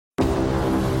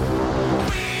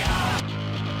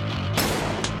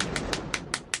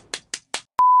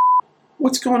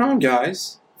What's going on,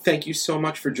 guys? Thank you so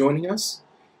much for joining us.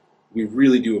 We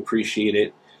really do appreciate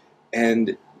it.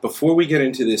 And before we get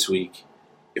into this week,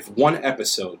 if one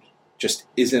episode just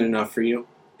isn't enough for you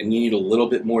and you need a little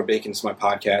bit more Bacon is My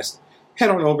Podcast, head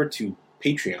on over to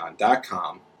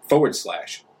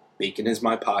patreon.com/Bacon is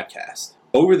My Podcast.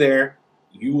 Over there,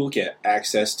 you will get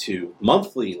access to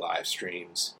monthly live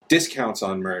streams, discounts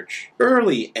on merch,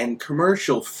 early and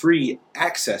commercial-free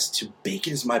access to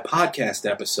Bacon is My Podcast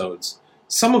episodes.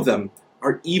 Some of them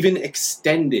are even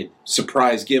extended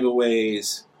surprise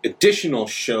giveaways, additional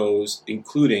shows,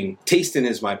 including Tasting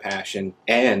is My Passion,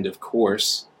 and, of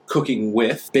course, Cooking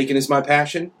with Bacon is My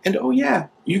Passion. And oh yeah,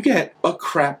 you get a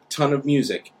crap ton of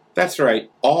music. That's right,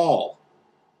 all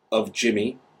of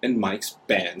Jimmy and Mike's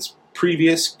bands,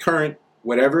 previous, current,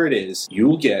 whatever it is,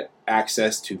 you'll get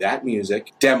access to that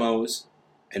music, demos,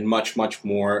 and much, much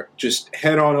more. Just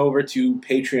head on over to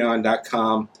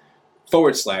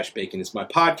patreon.com/Bacon is My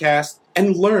Podcast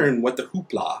and learn what the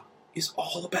hoopla is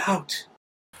all about.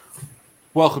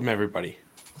 Welcome, everybody,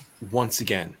 once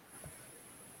again,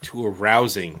 to a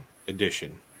rousing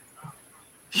edition.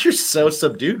 You're so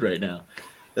subdued right now.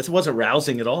 That wasn't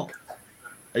rousing at all.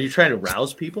 Are you trying to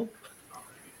rouse people?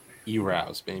 You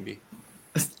rouse, baby.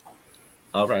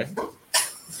 All right.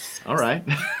 All right.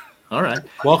 All right.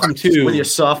 Welcome to... With your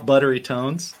soft, buttery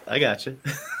tones. I got you.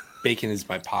 Bacon is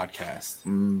My Podcast.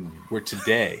 Where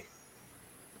today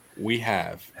we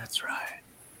have... That's right.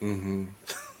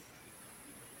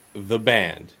 The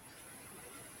band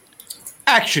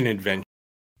Action Adventure.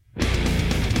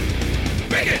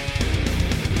 Bacon!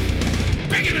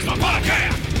 Bacon is my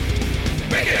podcast!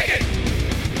 Bacon! Bacon!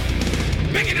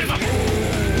 Bacon is my...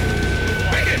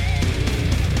 Bacon!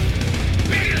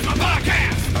 Bacon is my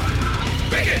podcast!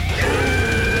 Bacon!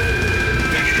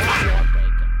 Bacon is my...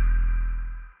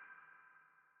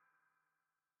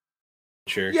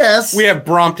 Yes. We have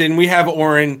Brompton. We have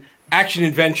Oren. Action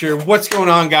Adventure. What's going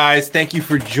on, guys? Thank you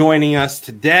for joining us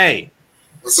today.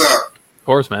 What's up? Of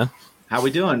course, man. How we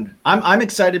doing? I'm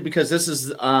excited because this is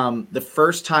the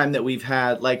first time that we've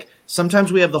had, like,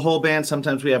 sometimes we have the whole band,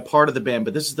 sometimes we have part of the band,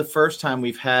 but this is the first time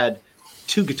we've had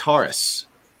two guitarists.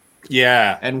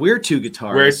 Yeah. And we're two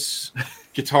guitarists. We're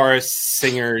guitarists,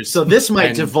 singers. So this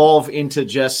might devolve into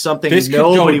just something this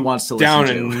nobody wants to down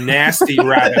listen to. a nasty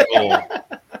rabbit hole.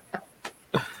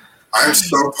 I'm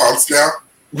so pumped now.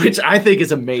 Which I think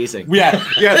is amazing. Yeah.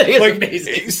 It's like,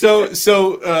 amazing. So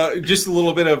just a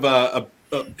little bit of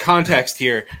context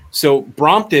here. So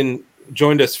Brompton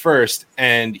joined us first,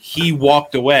 and he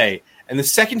walked away. And the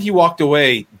second he walked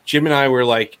away, Jim and I were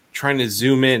like trying to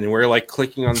zoom in, and we're like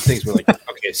clicking on things. We're like,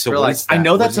 okay, so what is that? I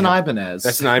know that's an an Ibanez.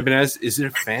 That's an Ibanez. Is it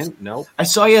a fan? No. I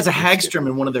saw he has a Hagstrom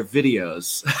in one of their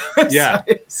videos. Yeah.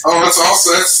 Oh, that's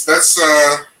also that's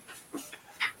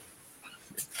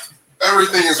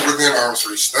everything is within arm's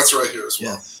reach. That's right here as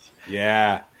well.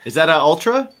 Yeah. Is that an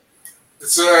Ultra?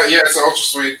 It's it's an ultra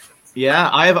sweet. Yeah,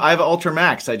 I have an Ultra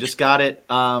Max. I just got it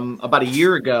about a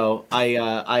year ago.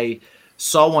 I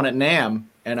saw one at NAMM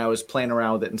and I was playing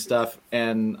around with it and stuff,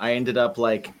 and I ended up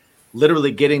like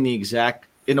literally getting the exact,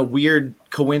 in a weird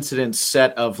coincidence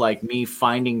set of like me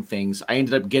finding things, I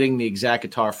ended up getting the exact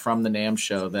guitar from the NAMM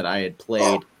show that I had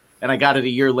played. And I got it a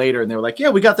year later, and they were like, "Yeah,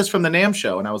 we got this from the NAMM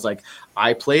show." And I was like,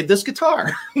 "I played this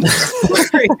guitar."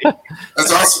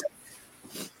 That's awesome.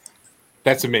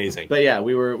 That's amazing. But yeah,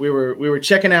 we were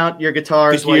checking out your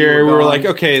guitars. Here we were like,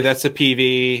 okay, that's a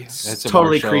PV. That's a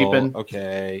totally Marshall. creeping.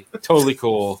 Okay, totally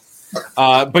cool.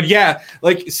 But yeah,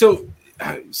 like so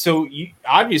you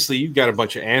obviously you've got a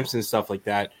bunch of amps and stuff like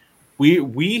that.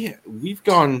 We've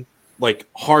gone like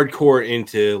hardcore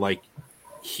into like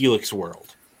Helix world.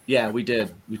 Yeah, we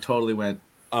did. We totally went.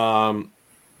 Are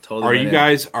you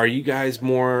guys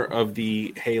more of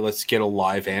the, hey, let's get a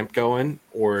live amp going,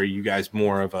 or are you guys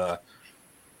more of a,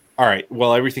 all right,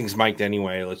 well, everything's mic'd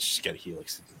anyway, let's just get a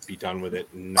Helix and be done with it?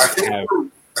 And I think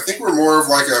we're more of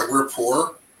like we're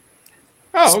poor.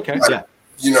 Oh, okay. So, yeah.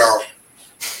 You know,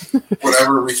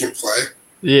 whatever we can play.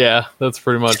 Yeah, that's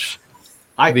pretty much.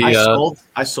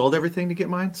 I sold everything to get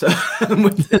mine. So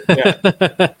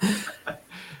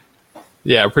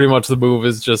yeah, pretty much the move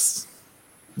is just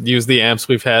use the amps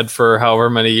we've had for however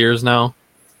many years now.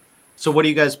 So what are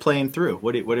you guys playing through?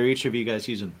 What are each of you guys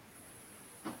using?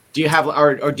 Do you have,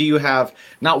 or do you have,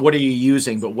 not what are you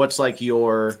using, but what's like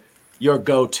your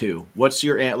go-to? What's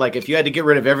your amp? Like if you had to get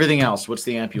rid of everything else, what's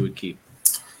the amp you would keep?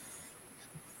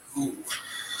 Ooh,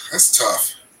 that's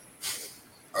tough.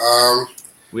 I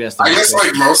guess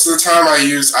like most of the time I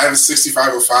have a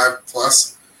 6505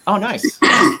 plus. Oh, nice.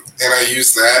 And I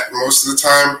use that most of the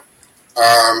time.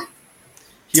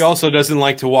 He also doesn't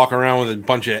like to walk around with a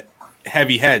bunch of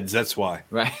heavy heads. That's why.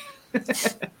 Right.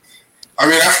 I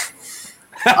mean,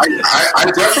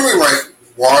 I definitely like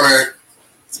want to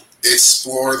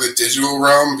explore the digital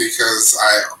realm because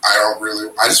I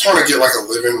just want to get like a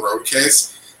live-in road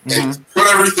case and put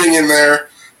everything in there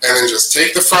and then just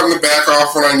take the front and the back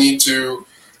off when I need to.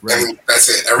 Right. And that's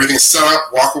it. Everything's set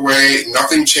up, walk away,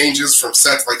 nothing changes from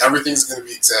set. Like everything's going to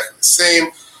be exactly the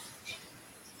same.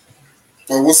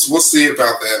 But we'll see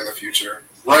about that in the future.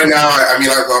 Right now, I mean,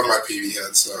 I love my PV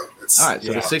head, so it's... All right,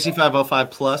 so the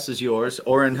 6505 Plus is yours.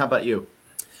 Oren, how about you?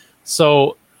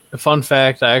 So, fun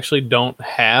fact, I actually don't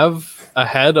have a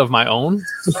head of my own.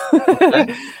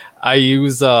 I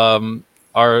use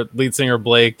our lead singer,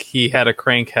 Blake. He had a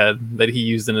crank head that he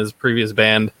used in his previous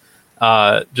band,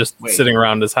 sitting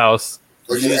around his house.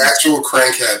 Like an actual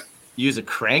crank head. You use a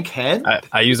crank head?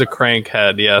 I use a crank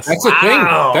head, yes. That's a thing.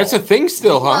 That's a thing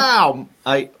still, huh?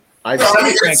 Wow.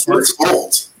 It's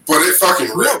old, but it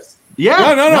fucking rips.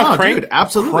 Yeah. No. Crank, dude,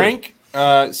 absolutely.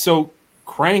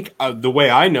 Crank, the way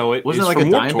I know it, wasn't is it like from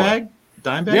a Warped Tour.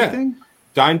 dime bag thing?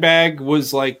 Dimebag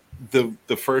was like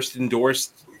the first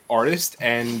endorsed artist,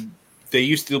 and they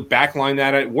used to backline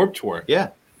that at Warped Tour. Yeah.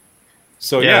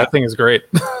 So that thing is great.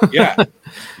 Yeah.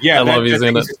 I love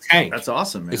using it. Tank. That's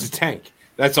awesome, man. It's a tank.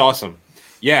 That's awesome.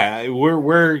 Yeah,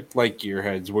 we're like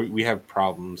gearheads. We have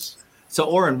problems. So,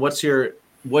 Oren, do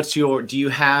you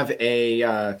have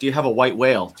a white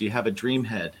whale? Do you have a dream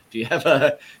head? Do you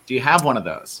have one of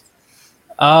those?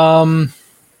 I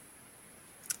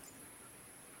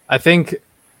think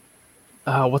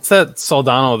what's that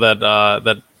Soldano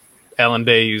that Alan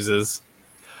Day uses?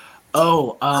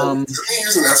 Oh, isn't he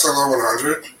using SLR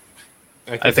 100?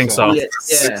 I think so. Yeah.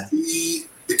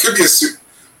 It could be a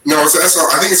no. It's an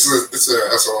SLR. I think it's a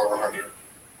SLR 100.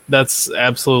 That's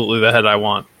absolutely the head I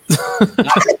want.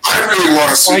 I really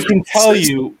want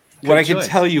to. What I can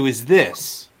tell you is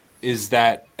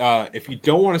that if you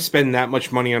don't want to spend that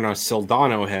much money on a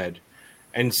Soldano head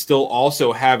and still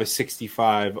also have a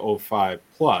 6505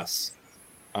 Plus,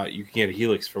 you can get a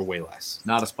Helix for way less.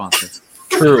 Not a sponsor.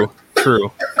 True.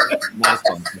 Not a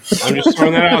sponsor. I'm just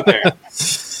throwing that out there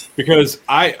because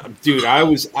I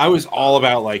was all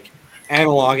about like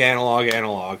analog,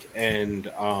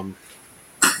 and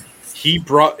he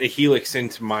brought a Helix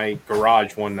into my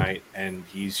garage one night, and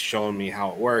he's showing me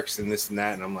how it works and this and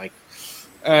that, and I'm like,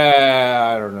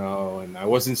 I don't know, and I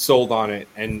wasn't sold on it,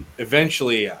 and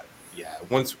eventually,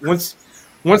 once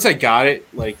I got it,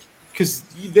 like, because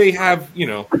they have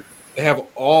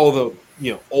all the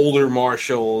older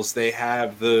Marshalls, they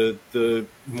have the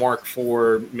Mark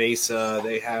IV Mesa,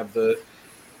 they have the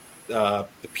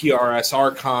PRS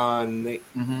Archon,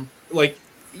 like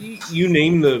you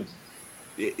name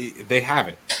they have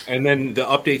it, and then the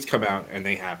updates come out and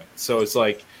they have it. So it's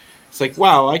like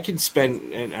wow, I can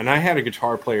spend, and I had a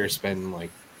guitar player spend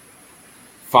like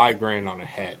 $5,000 on a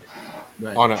head,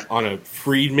 right, on a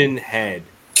Friedman head.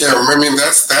 Yeah, I mean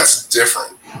that's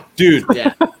different, dude.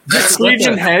 Yeah, the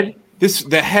Friedman head.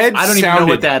 The head. I don't even know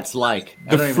what that's like.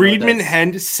 The Friedman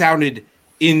head sounded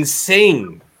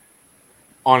insane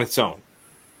on its own.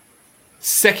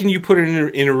 Second, you put it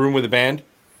in a room with a band,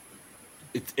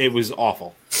 it was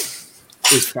awful.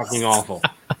 It was fucking awful.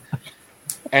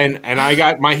 And I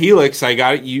got my Helix. I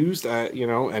got it used,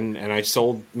 and I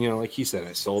sold, like he said,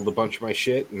 I sold a bunch of my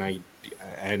shit,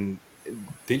 and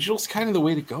digital's kind of the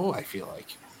way to go. I feel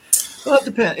like. Well, it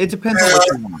depends. It depends on what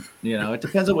you want. It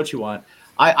depends on what you want.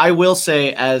 I will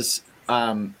say, as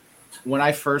when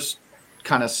I first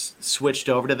kind of switched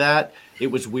over to that, it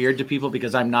was weird to people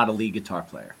because I'm not a lead guitar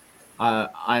player.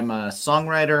 I'm a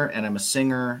songwriter and I'm a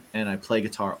singer and I play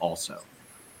guitar also.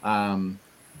 I'm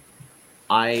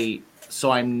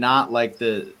not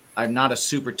I'm not a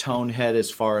super tone head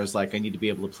as far as like I need to be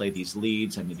able to play these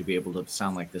leads. I need to be able to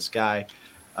sound like this guy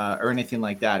or anything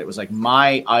like that. It was like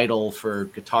my idol for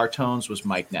guitar tones was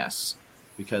Mike Ness,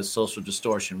 because Social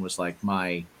Distortion was like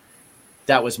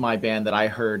that was my band that I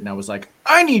heard and I was like,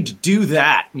 I need to do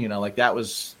that. Like that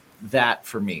was that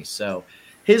for me. So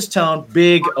his tone,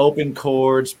 big open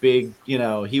chords, big,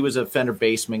 he was a Fender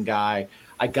Bassman guy.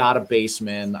 I got a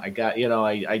Bassman. I got,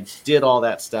 I did all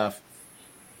that stuff.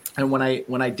 And when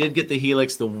I did get the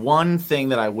Helix, the one thing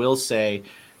that I will say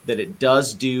that it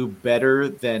does do better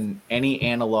than any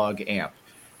analog amp.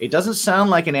 It doesn't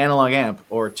sound like an analog amp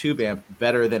or a tube amp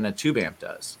better than a tube amp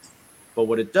does. But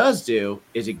what it does do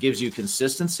is it gives you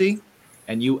consistency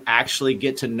and you actually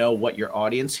get to know what your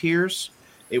audience hears.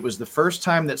 It was the first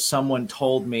time that someone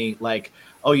told me like,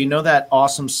 oh, that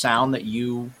awesome sound that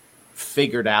you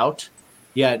figured out?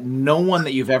 Yeah, no one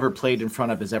that you've ever played in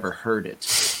front of has ever heard it.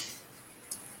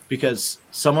 because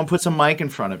someone puts a mic in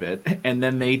front of it and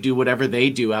then they do whatever they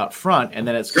do out front, and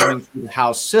then it's coming through the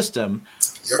house system.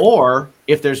 Yep. Or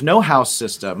if there's no house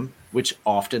system, which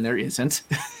often there isn't,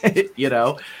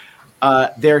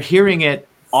 they're hearing it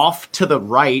off to the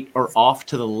right or off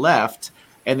to the left,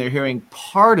 and they're hearing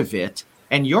part of it,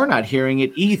 and you're not hearing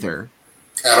it either.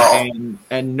 At all.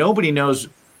 And nobody knows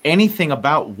anything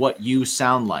about what you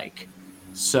sound like.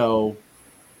 So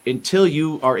until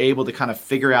you are able to kind of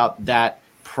figure out that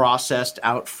processed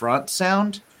out front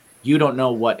sound, you don't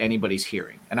know what anybody's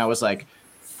hearing. And I was like,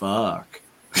 fuck.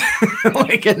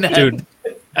 Dude,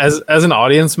 as an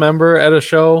audience member at a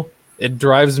show, it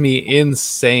drives me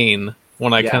insane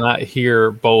when I cannot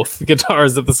hear both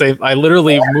guitars at the same. I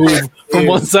literally move from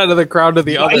one side of the crowd to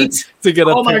the other to get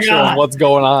a picture of what's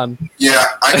going on. Yeah,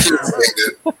 I can't stand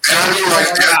it. And I mean,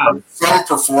 like, from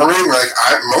performing, like,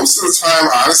 most of the time,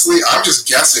 honestly, I'm just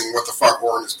guessing what the fuck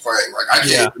Warren is playing. Like, I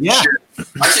can't hear shit.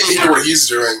 I can't hear what he's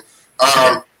doing.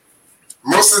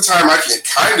 Most of the time, I can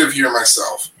kind of hear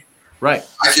myself. Right.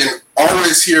 I can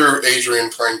always hear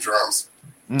Adrian playing drums.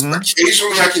 Mm-hmm.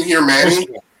 Occasionally, I can hear Manny,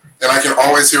 and I can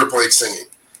always hear Blake singing.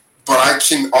 But I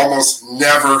can almost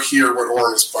never hear what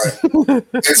Warren is playing.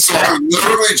 And so I'm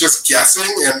literally just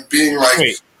guessing and being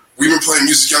like, we've been playing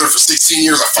music together for 16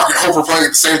 years. I fucking hope we're playing at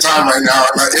the same time right now.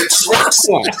 And it just works.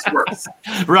 It just works.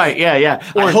 Right, yeah.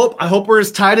 I hope we're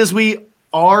as tight as we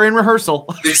are in rehearsal.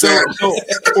 Exactly. So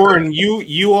Warren,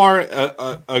 you are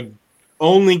a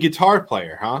only guitar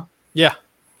player, huh? Yeah,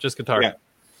 just guitar. Yeah.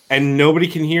 And nobody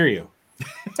can hear you.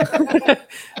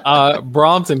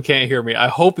 Brompton can't hear me. I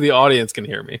hope the audience can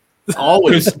hear me.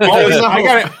 Always.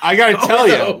 I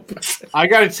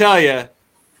gotta tell you,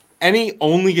 any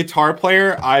only guitar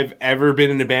player I've ever been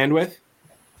in a band with,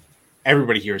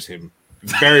 everybody hears him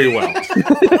very well.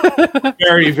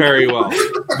 Very, very well.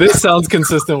 This sounds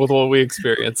consistent with what we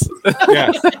experience.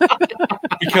 Yeah.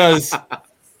 Because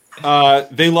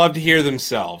they love to hear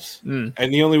themselves. And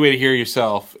the only way to hear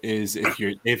yourself is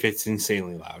if it's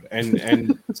insanely loud.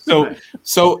 And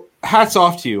so hats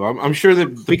off to you. I'm sure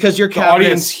that because your the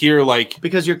audience here, like,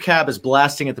 because your cab is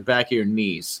blasting at the back of your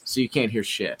knees, so you can't hear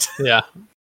shit. Yeah.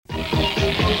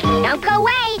 Don't go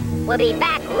away. We'll be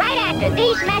back right after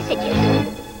these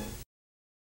messages.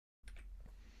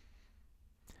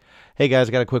 Hey guys,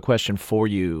 I got a quick question for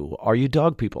you. Are you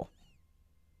dog people?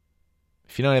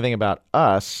 If you know anything about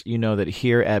us, you know that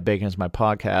here at Bacon Is My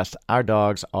Podcast, our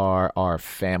dogs are our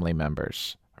family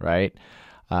members, right?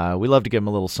 We love to give them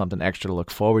a little something extra to look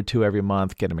forward to every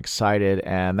month, get them excited,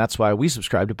 and that's why we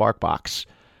subscribe to BarkBox.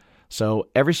 So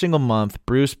every single month,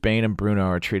 Bruce, Bane, and Bruno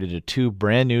are treated to 2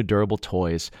 brand new durable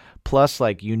toys, plus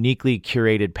like uniquely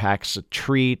curated packs of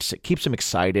treats. It keeps them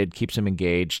excited, keeps them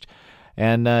engaged,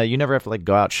 and you never have to like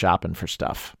go out shopping for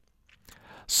stuff.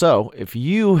 So if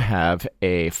you have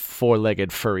a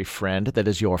 4-legged furry friend that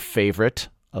is your favorite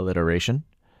alliteration,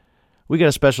 we got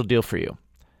a special deal for you.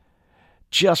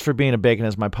 Just for being a Bacon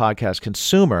Is My Podcast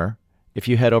consumer, if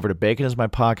you head over to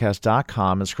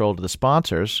baconismypodcast.com and scroll to the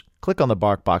sponsors, click on the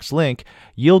BarkBox link,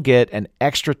 you'll get an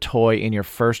extra toy in your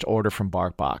first order from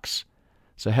BarkBox.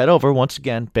 So head over, once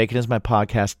again,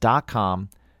 baconismypodcast.com,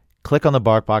 click on the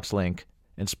BarkBox link,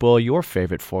 and spoil your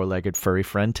favorite 4-legged furry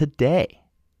friend today.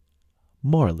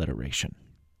 More alliteration.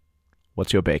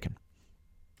 What's your bacon?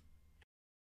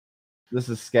 This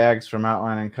is Skaggs from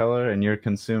Outline and Color, and you're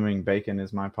consuming Bacon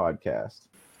Is My Podcast.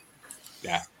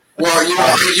 Yeah. Well, you know,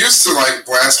 I used to like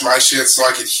blast my shit so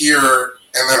I could hear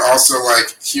and then also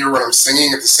like hear what I'm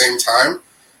singing at the same time.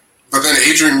 But then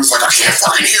Adrian was like, I can't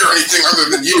fucking hear anything other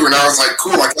than you. And I was like,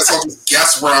 cool, I guess I'll just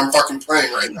guess where I'm fucking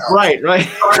playing right now. Right. So I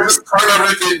just turn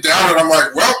everything down and I'm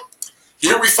like, well,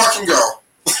 here we fucking go.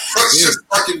 Let's just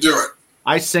fucking do it.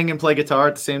 I sing and play guitar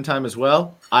at the same time as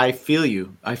well. I feel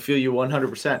you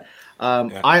 100%.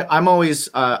 I'm always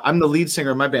I'm the lead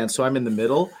singer of my band, so I'm in the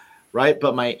middle, right?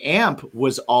 But my amp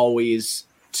was always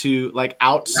to like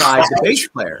outside the bass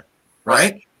player,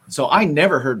 right? So I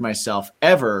never heard myself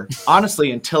ever,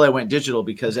 honestly, until I went digital,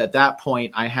 because at that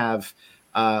point I have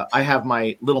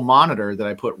my little monitor that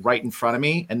I put right in front of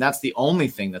me, and that's the only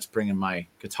thing that's bringing my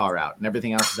guitar out, and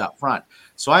everything else is out front.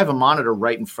 So I have a monitor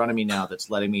right in front of me now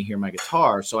that's letting me hear my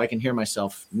guitar, so I can hear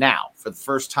myself now for the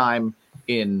first time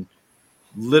in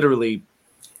literally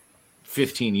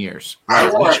 15 years.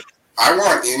 I want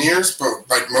in-ears, but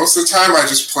like most of the time I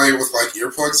just play with like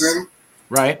earplugs in.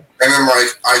 Right. And then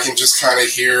like I can just kind of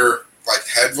hear like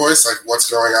head voice, like what's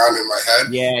going on in my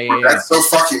head. Yeah. That's so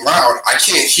fucking loud. I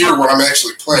can't hear what I'm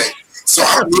actually playing. So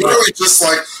I'm literally just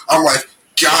like, I'm like,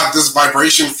 God, this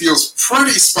vibration feels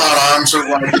pretty spot on to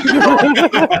like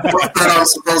what I'm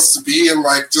supposed to be, and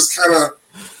like just kind of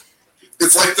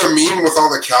It's like the meme with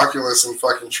all the calculus and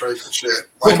fucking trig and shit.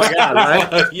 Oh Like, my god!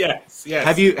 Right? Yes.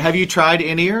 Have you tried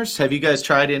in-ears? Have you guys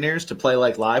tried in-ears to play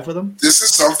like live with them? this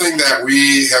is something that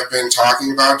we have been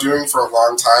talking about doing for a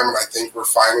long time, and I think we're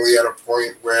finally at a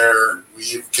point where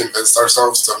we've convinced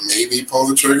ourselves to maybe pull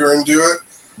the trigger and do it.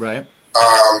 Right.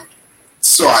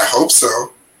 So I hope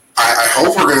so. I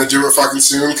hope we're gonna do it fucking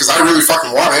soon because I really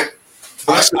fucking want it.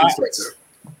 That shit is expensive.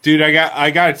 Dude,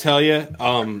 I gotta tell you.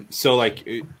 So like,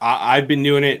 I've been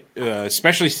doing it,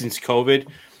 especially since COVID.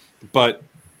 But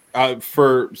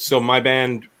so my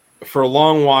band for a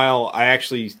long while, I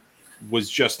actually was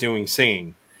just doing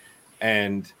singing,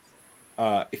 and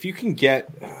if you can get,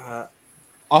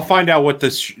 I'll find out what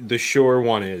the Shure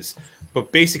one is.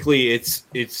 But basically, it's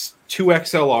 2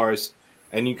 XLRs,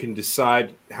 and you can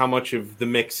decide how much of the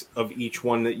mix of each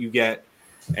one that you get.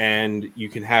 And you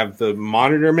can have the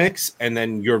monitor mix and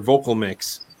then your vocal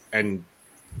mix, and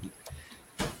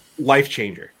life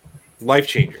changer.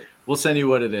 We'll send you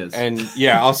what it is. And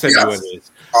yeah, I'll send you what it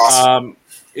is. Awesome.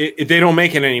 They don't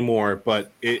make it anymore,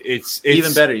 but it's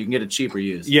even better. You can get it cheaper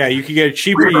used. Yeah, you can get it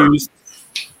cheaper used.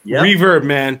 Yep. Reverb,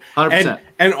 man. 100%.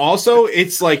 And also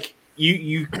it's like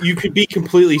you could be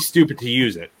completely stupid to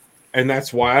use it, and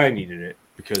that's why I needed it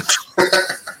because.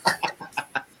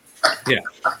 Yeah,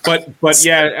 but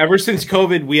yeah, ever since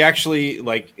COVID, we actually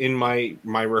like in my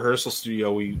rehearsal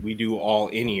studio, we do all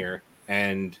in ear,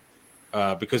 and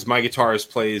because my guitarist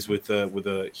plays with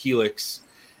a Helix,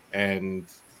 and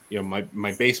you know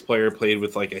my bass player played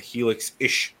with like a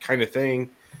Helix-ish kind of thing,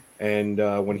 and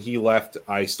when he left,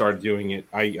 I started doing it.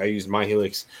 I used my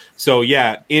Helix, so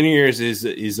yeah, in ears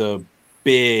is a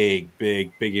big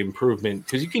improvement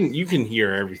because you can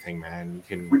hear everything, man.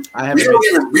 You can.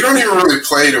 We don't even really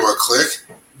play to a click.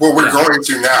 Well, we're going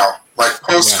to now. Like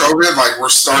post COVID, like we're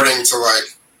starting to like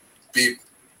be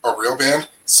a real band.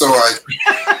 So like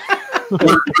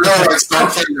we're gonna like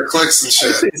start playing the clicks and I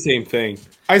shit. say the same thing.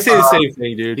 I say the same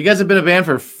thing, dude. You guys have been a band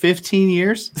for 15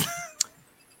 years?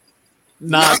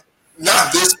 Not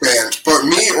this band, but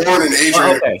me, Owen, and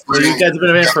Adrian. Okay, so you guys have been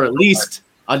a band for at least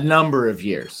a number of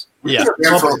years. Yeah,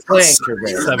 Playing for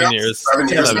very 7 years. 7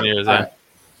 years. 7 years. All Yeah. right.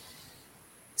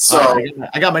 So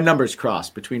I got my numbers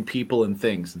crossed between people and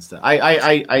things and stuff.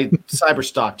 I cyber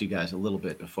stalked you guys a little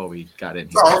bit before we got in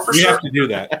here. oh, for We sure. have to do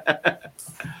that.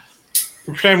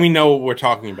 Pretend we know what we're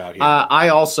talking about here. I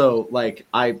also like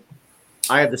I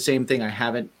have the same thing. I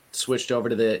haven't switched over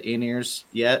to the in-ears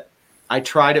yet. I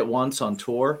tried it once on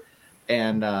tour,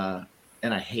 and I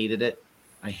hated it.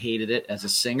 I hated it as a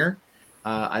singer.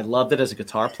 I loved it as a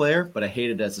guitar player, but I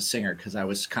hated it as a singer because I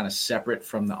was kind of separate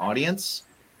from the audience,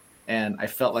 and I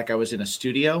felt like I was in a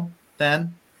studio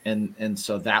then, and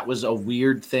so that was a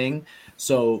weird thing.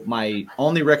 So my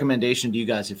only recommendation to you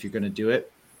guys, if you're going to do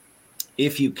it,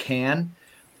 if you can,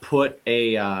 put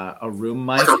a room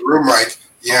mic. Like a room mic.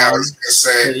 Yeah, I was gonna So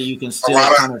say. that you can still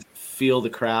kind of feel the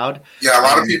crowd. Yeah, a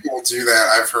lot of people will do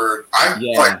that. I've heard. I've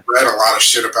like read a lot of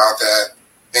shit about that,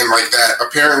 and like that.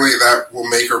 Apparently, that will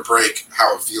make or break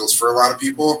how it feels for a lot of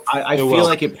people. I feel will.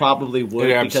 like it probably would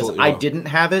It because absolutely I will. didn't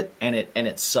have it and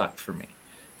it sucked for me.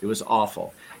 It was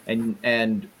awful.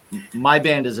 And my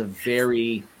band is a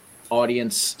very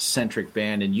audience centric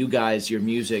band, and you guys, your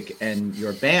music and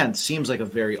your band seems like a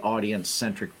very audience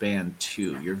centric band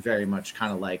too. You're very much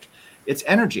kind of like it's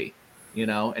energy, you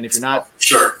know, and if you're not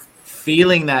Sure.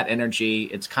 feeling that energy,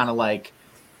 it's kind of like,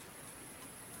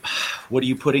 what are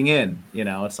you putting in? You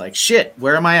know, it's like, shit,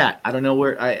 where am I at? I don't know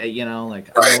where I you know, like,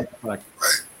 I don't know what the fuck.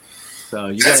 Right. So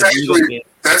you That's gotta actually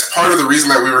that's part of the reason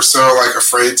that we were so like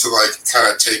afraid to like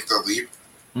kind of take the leap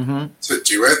to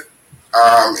do it.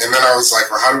 And then I was like,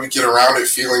 well, how do we get around it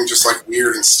feeling just like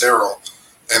weird and sterile?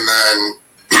 And then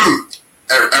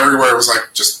everywhere was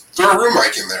like, just throw a room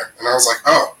mic in there. And I was like,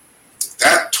 oh,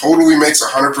 that totally makes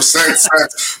 100%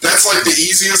 sense. That's like the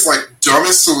easiest, like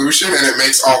dumbest solution, and it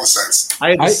makes all the sense.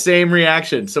 I had the same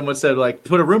reaction. Someone said, like,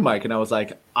 put a room mic, and I was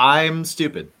like, I'm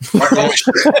stupid. Like, holy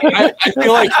shit.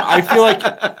 I feel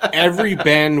like every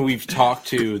band we've talked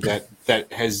to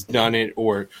that has done it,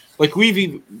 or like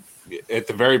at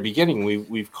the very beginning,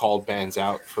 we've called bands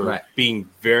out for being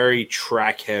very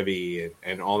track heavy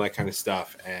and all that kind of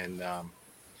stuff. And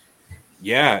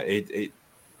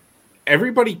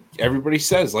everybody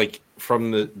says, like,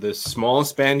 from the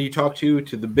smallest band you talk to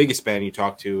the biggest band you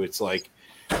talk to, it's like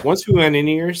once we went in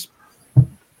ears,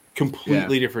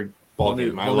 completely different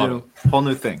ballgame. I love it. Whole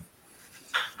new thing.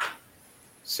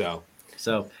 So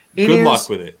good luck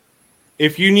with it.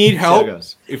 If you need help,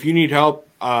 goes.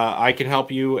 I can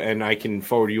help you, and I can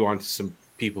forward you on to some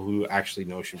people who actually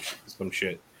know some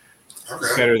shit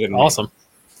Okay. better than me. Awesome.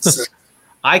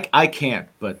 I can't,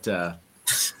 but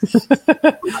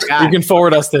You can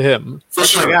forward us to him. For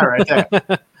sure. Yeah, right there.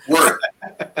 Word.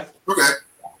 Okay.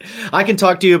 I can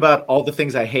talk to you about all the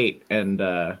things I hate, and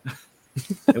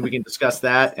we can discuss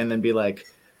that, and then be like,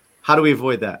 how do we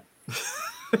avoid that?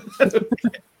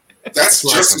 That's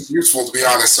just as useful, to be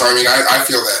honest. So, I mean, I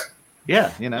feel that.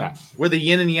 Yeah, we're the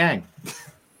yin and yang.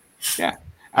 Yeah,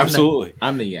 absolutely.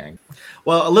 I'm the yang.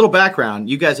 Well, a little background.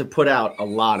 You guys have put out a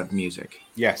lot of music.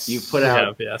 Yes. You've put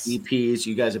out yes. EPs.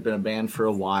 You guys have been a band for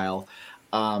a while.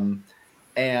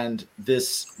 And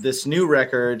this new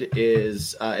record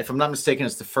is, if I'm not mistaken,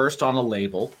 it's the first on a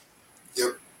label.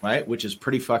 Yep. Right? Which is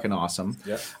pretty fucking awesome.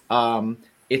 Yep.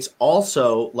 It's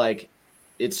also like,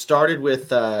 it started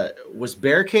with, was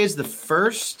Barricades the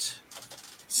first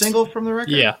single from the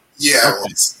record? Yeah. Yeah.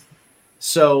 Okay.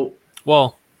 So,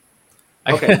 Well,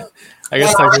 okay. I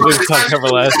guess technically it's Tuck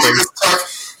Everlasting.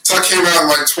 Tuck came out in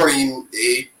like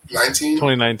 2019.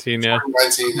 2019, yeah.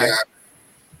 2019, yeah.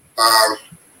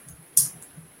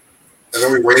 And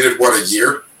then we waited, what, a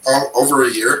year? Over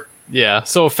a year? Yeah.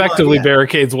 So effectively, yeah.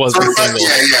 Barricades was the single.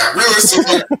 Yeah.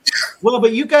 Realistically, Well,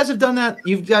 but you guys have done that.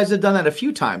 You guys have done that a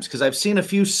few times because I've seen a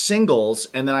few singles,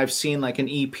 and then I've seen like an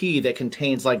EP that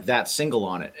contains like that single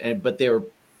on it, but they're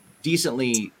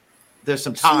decently. There's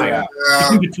some time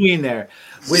in between there,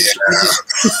 which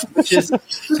is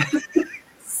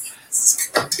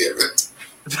God damn it.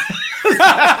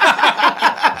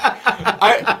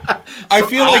 I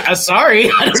feel like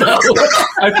sorry. I don't know.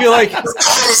 I feel like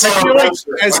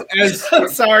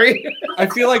as Sorry. I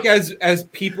feel like as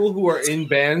people who are in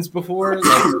bands before,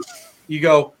 like, you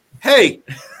go, hey,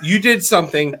 you did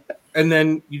something, and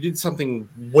then you did something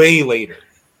way later.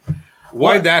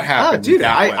 Why'd that happen? Oh, dude,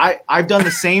 that way? I've done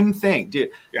the same thing,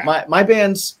 dude. Yeah. My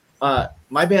band's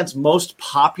most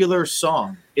popular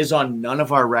song is on none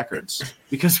of our records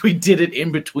because we did it in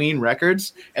between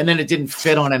records, and then it didn't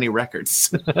fit on any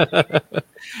records.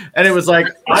 And it was like,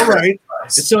 all right.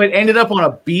 So it ended up on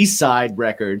a B-side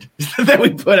record that we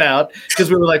put out because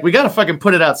we were like, we got to fucking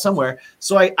put it out somewhere.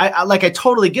 So I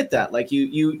totally get that. Like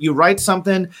you write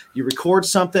something, you record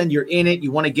something, you're in it,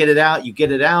 you want to get it out, you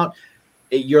get it out.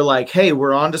 You're like, hey,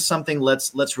 we're on to something.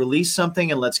 Let's release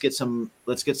something and let's get some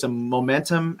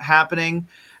momentum happening.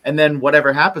 And then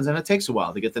whatever happens, and it takes a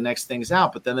while to get the next things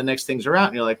out, but then the next things are out,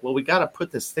 and you're like, well, we got to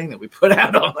put this thing that we put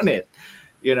out on it,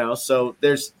 So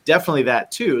there's definitely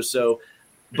that too. So,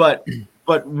 but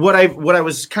what I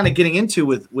was kind of getting into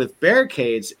with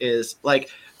Barricades is like,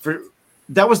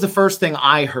 that was the first thing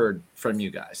I heard from you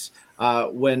guys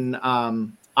when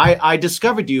I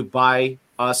discovered you by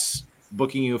us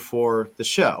booking you for the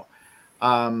show,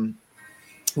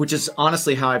 which is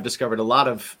honestly how I've discovered a lot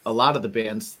of the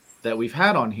bands that we've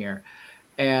had on here.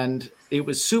 And it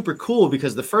was super cool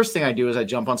because the first thing I do is I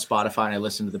jump on Spotify and I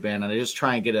listen to the band and I just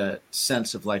try and get a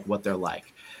sense of like what they're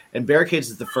like. And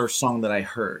Barricades is the first song that I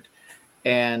heard.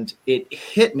 And it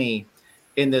hit me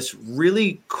in this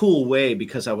really cool way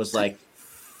because I was like,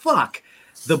 fuck,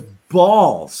 the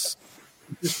balls.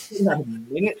 Just a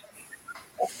minute.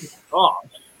 Oh,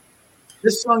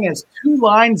 this song has 2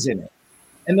 lines in it.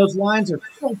 And those lines are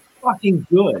so fucking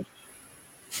good.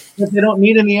 But they don't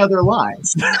need any other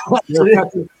lines.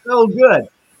 It's so good.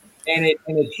 And it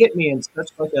hit me in such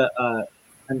like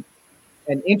an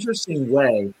interesting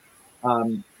way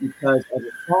because as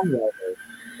a songwriter,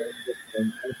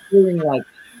 I'm feeling like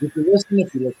if you listen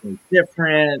it's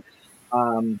different.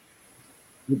 Would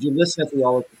you listen if we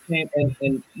all look the same?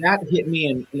 And that hit me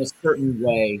in a certain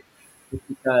way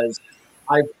because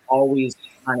I've always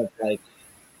kind of like,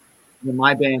 when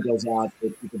my band goes out,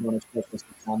 people don't expect us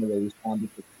to sound the way we sound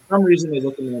because for some reason they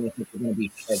look at me and they think we're going to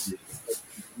be heavy.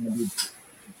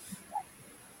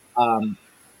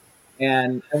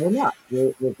 And we're not.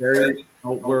 We're very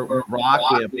we're rock.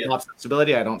 We have pop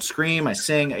sensibility. I don't scream. I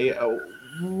sing.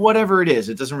 Whatever it is,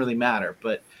 it doesn't really matter.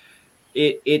 But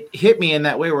it hit me in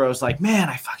that way where I was like, man,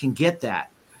 I fucking get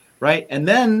that, right? And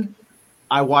then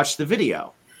I watched the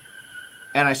video.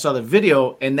 And I saw the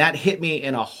video, and that hit me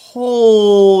in a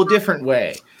whole different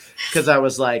way because I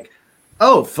was like,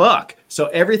 oh, fuck. So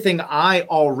everything I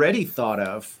already thought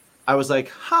of, I was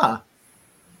like,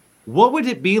 what would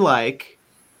it be like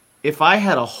if I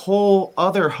had a whole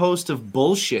other host of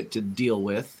bullshit to deal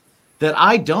with that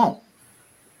I don't?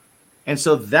 And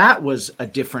so that was a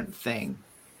different thing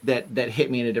that hit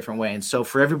me in a different way. And so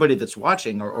for everybody that's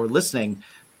watching or listening,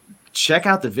 check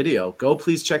out the video.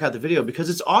 Please check out the video because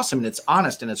it's awesome and it's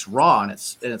honest and it's raw and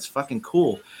it's fucking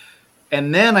cool.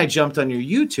 And then I jumped on your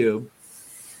YouTube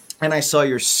and I saw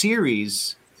your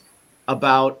series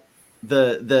about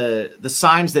the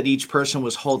signs that each person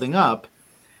was holding up,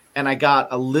 and I got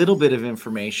a little bit of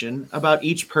information about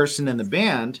each person in the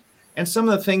band, and some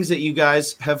of the things that you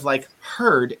guys have like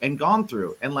heard and gone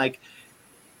through, and like,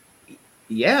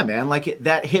 yeah, man, like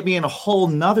that hit me in a whole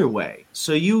nother way.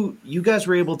 So you guys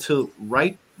were able to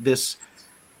write this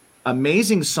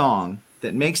amazing song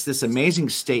that makes this amazing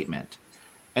statement,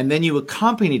 and then you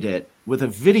accompanied it with a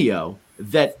video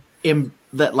that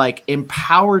like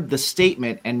empowered the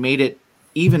statement and made it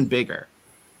even bigger.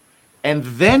 And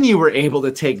then you were able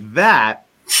to take that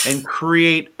and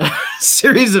create a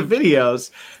series of videos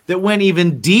that went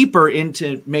even deeper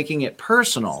into making it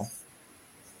personal.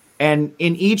 And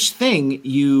in each thing,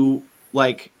 you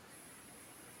like,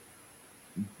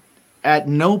 at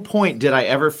no point did I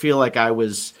ever feel like I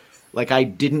was like I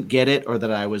didn't get it, or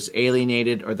that I was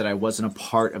alienated, or that I wasn't a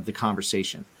part of the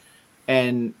conversation.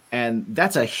 And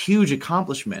that's a huge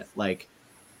accomplishment. Like,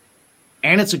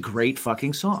 and it's a great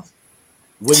fucking song.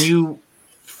 When you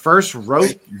first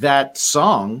wrote that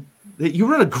song, that you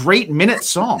wrote a great minute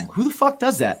song. Who the fuck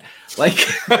does that? Like,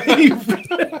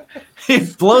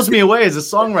 it blows me away as a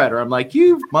songwriter. I'm like,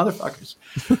 you motherfuckers.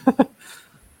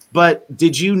 But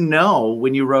did you know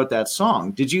when you wrote that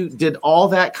song, did all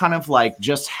that kind of like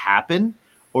just happen?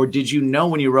 Or did you know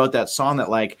when you wrote that song that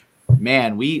like,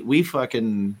 man, we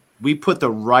put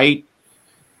the right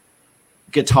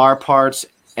guitar parts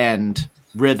and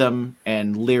rhythm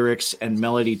and lyrics and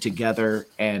melody together,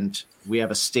 and we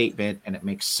have a statement and it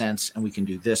makes sense, and we can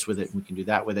do this with it and we can do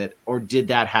that with it? Or did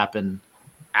that happen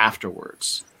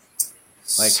afterwards?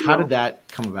 Like, how did that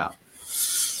come about?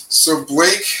 So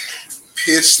Blake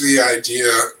pitched the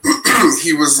idea.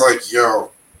 He was like,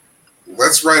 yo,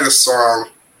 let's write a song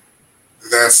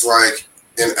that's like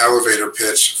an elevator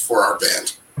pitch for our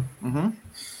band. Mm-hmm.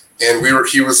 And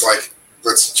he was like,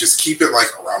 let's just keep it like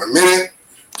around a minute.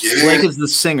 Get in. Blake is the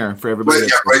singer for everybody.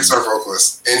 Yeah, Blake's our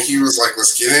vocalist. And he was like,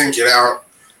 let's get in, get out,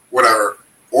 whatever.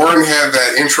 Oren had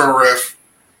that intro riff,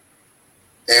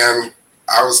 and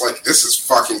I was like, this is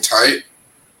fucking tight.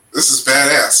 This is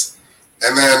badass.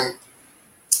 And then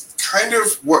kind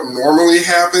of what normally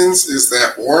happens is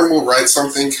that Oren will write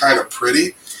something kind of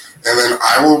pretty, and then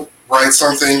I will write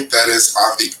something that is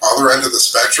on the other end of the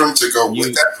spectrum to go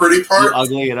with that pretty part. You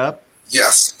ugly it up?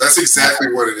 Yes, that's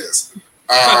exactly what it is.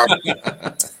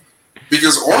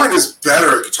 Because Oren is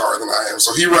better at guitar than I am,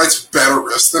 so he writes better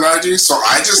riffs than I do, so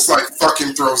I just like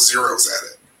fucking throw zeros at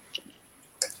it.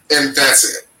 And that's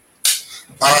it.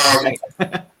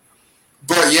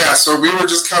 But yeah, so we were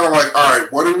just kind of like, all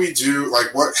right, what do we do?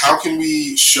 Like, how can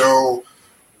we show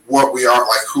what we are,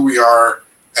 like who we are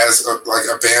as a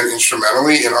band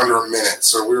instrumentally in under a minute?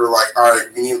 So we were like, all right,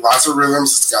 we need lots of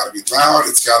rhythms. It's got to be loud.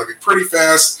 It's got to be pretty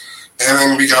fast. And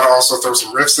then we got to also throw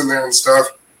some riffs in there and stuff.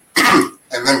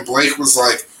 And then Blake was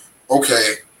like,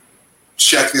 okay,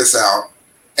 check this out.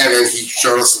 And then he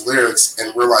showed us the lyrics,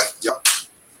 and we're like, yep,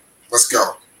 let's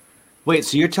go. Wait,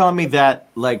 so you're telling me that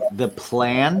like the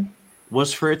plan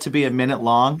was for it to be a minute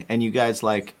long, and you guys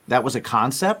like that was a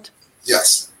concept?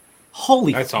 Yes.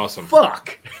 Holy, that's awesome.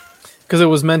 Fuck. Because it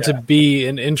was meant to be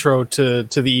an intro to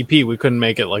the EP. We couldn't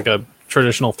make it like a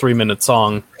traditional 3-minute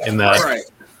song in that. Right.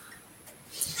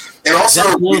 And also,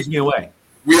 that blows me away.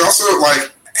 We also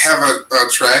like have a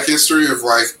track history of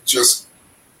like just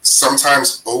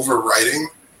sometimes overwriting,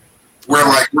 where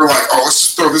like we're like, oh, let's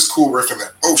just throw this cool riff in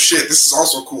there. Oh shit, this is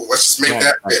also cool. Let's just make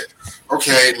that fit.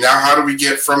 Okay, now how do we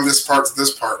get from this part to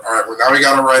this part? All right, well now we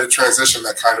got to write a transition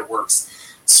that kind of works.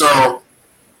 So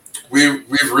we've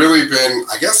really been,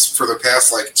 I guess, for the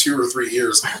past like 2 or 3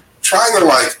 years, trying to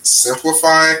like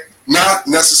simplify, not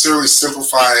necessarily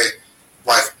simplify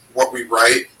like what we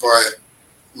write, but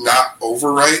not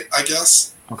overwrite, I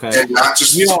guess. Okay. And not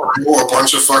just throw a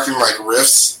bunch of fucking like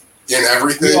riffs in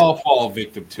everything. We all fall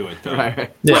victim to it, though. Right.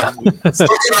 Yeah. So,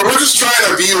 we're just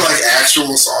trying to be like actual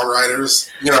songwriters,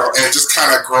 and just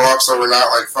kind of grow up so we're not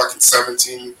like fucking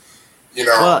 17,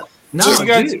 Well, no, just,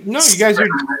 you guys are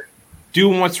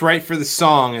doing what's right for the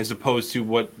song as opposed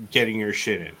to getting your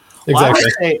shit in.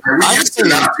 Exactly. we used to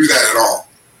not do that at all.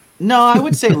 No, I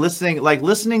would say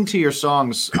listening to your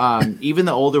songs, even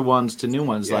the older ones to new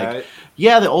ones, the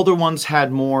older ones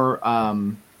had more.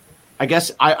 I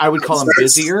guess I would call them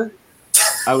busier.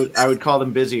 I would call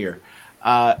them busier,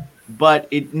 but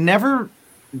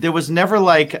there was never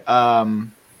like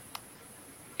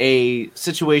a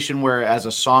situation where, as a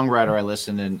songwriter, I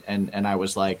listened and I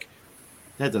was like,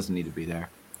 that doesn't need to be there.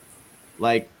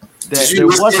 Like, did you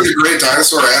listen to the Great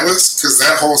Dinosaur Atlas? Because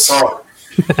that whole song.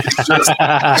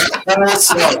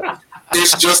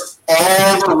 It's just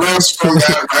all the riffs from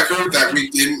that record that we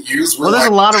didn't use. Well, there's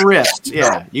a lot of riffs.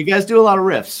 Yeah, you guys do a lot of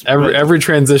riffs. Every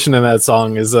transition in that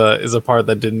song is a part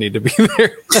that didn't need to be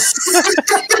there.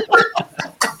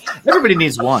 Everybody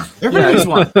needs one. Everybody needs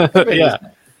one.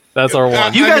 That's our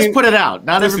one. You I guys mean, put it out.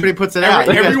 Not listen, everybody puts it out.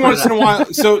 You guys Every put once it in a out. while.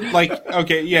 So, like,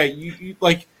 okay, yeah, you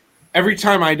like Every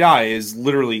Time I Die is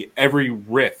literally every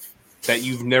riff that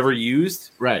you've never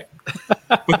used, Right.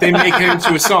 but they make it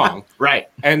into a song, Right.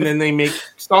 and then they make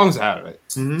songs out of it.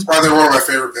 That's why they're one of my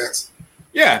favorite bands.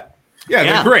 Yeah, Yeah.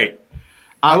 they're great.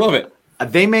 I love it.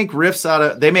 They make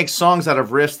songs out of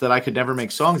riffs that I could never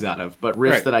make songs out of, but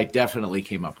riffs Right. that I definitely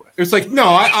came up with. It's like, no,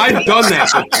 I've done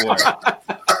that before.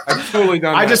 I've totally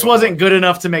done that. I just before. wasn't good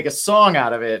enough to make a song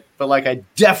out of it, but like I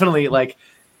definitely like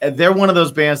they're one of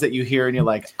those bands that you hear and you're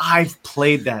like, I've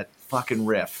played that fucking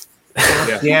riff.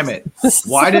 Yeah. Damn it.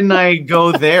 Why didn't I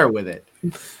go there with it?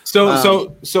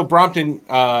 So Brompton,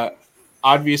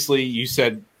 obviously you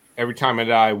said Every Time I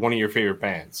Die, one of your favorite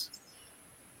bands.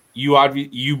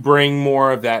 You bring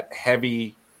more of that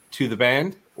heavy to the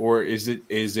band, or is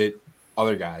it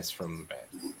other guys from the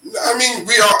band? I mean,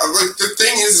 we all like the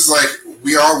thing is like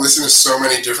we all listen to so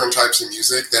many different types of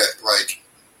music that like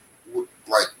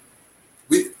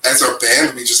we as a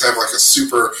band we just have like a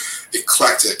super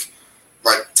eclectic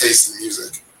like taste in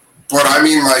music. But I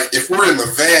mean, like if we're in the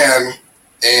van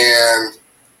and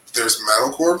there's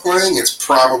metalcore playing, it's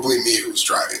probably me who's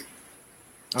driving.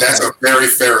 That's Okay. a very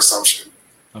fair assumption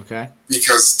Okay.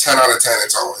 because 10 out of 10,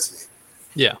 it's always me.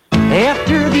 Yeah.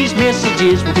 After these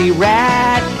messages, we'll be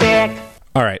right back.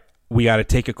 All right, we got to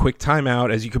take a quick time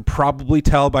out. As you could probably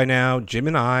tell by now, Jim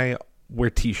and I, we're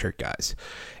t-shirt guys.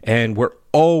 And we're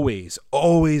always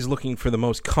looking for the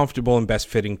most comfortable and best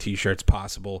fitting t-shirts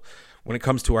possible when it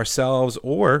comes to ourselves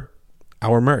or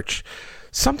our merch.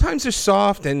 Sometimes they're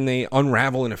soft and they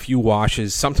unravel in a few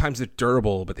washes. Sometimes they're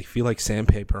durable, but they feel like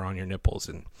sandpaper on your nipples.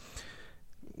 And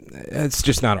it's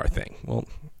just not our thing. Well,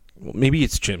 maybe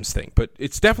it's Jim's thing, but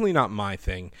it's definitely not my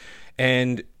thing.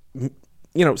 And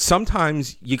you know,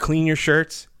 sometimes you clean your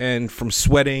shirts and from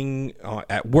sweating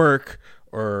at work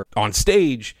or on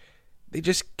stage, they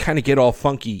just kind of get all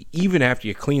funky even after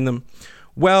you clean them.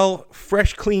 Well,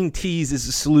 Fresh Clean Tees is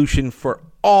a solution for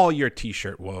all your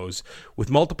t-shirt woes. With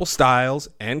multiple styles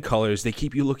and colors, they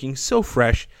keep you looking so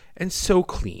fresh and so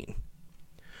clean.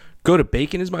 Go to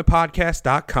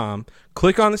baconismypodcast.com,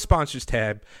 click on the sponsors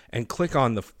tab, and click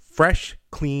on the Fresh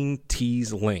Clean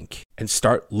Tees link and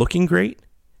start looking great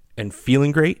and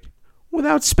feeling great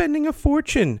without spending a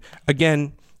fortune.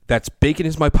 Again, that's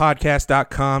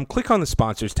baconismypodcast.com. Click on the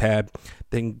sponsors tab,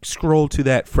 then scroll to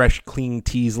that Fresh Clean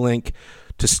Tees link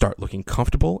to start looking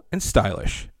comfortable and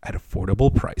stylish at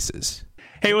affordable prices.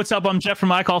 Hey, what's up? I'm Jeff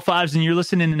from I Call Fives, and you're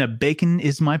listening to Bacon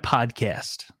is My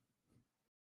Podcast.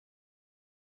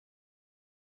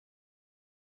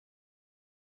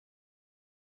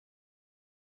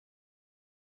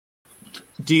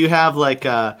 Do you have like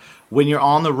when you're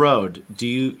on the road,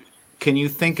 can you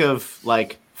think of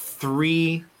like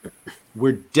 3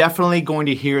 we're definitely going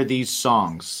to hear these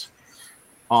songs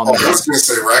on Oh, the I was going to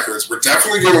say records. We're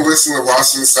definitely going to listen to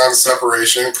Lost in the Sound of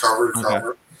Separation, cover to Okay.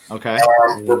 cover. Okay.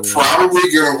 We're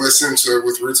probably going to listen to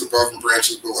With Roots Above and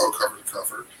Branches Below, cover to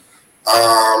cover.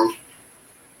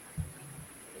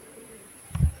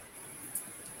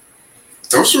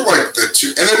 Those are like the 2.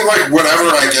 And then like whatever,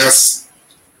 I guess,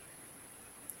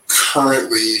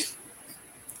 currently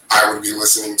I would be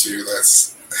listening to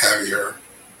that's heavier.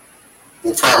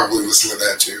 We'll probably listen to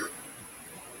that too.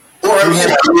 Or I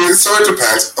mean, so it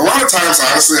depends. A lot of times,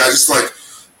 honestly, I just like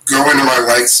go into my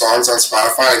liked songs on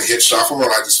Spotify and hit shuffle,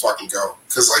 and I just fucking go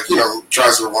because, like, you know,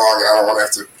 drives are long, and I don't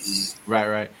want to have to be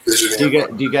Right.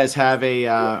 fidgeting. Do you guys have a?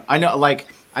 I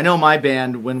know my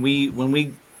band when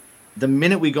we the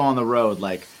minute we go on the road,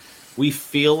 like we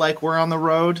feel like we're on the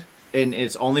road, and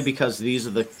it's only because these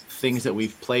are the things that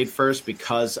we've played first.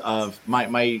 Because of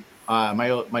my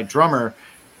drummer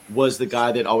was the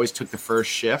guy that always took the first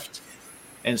shift.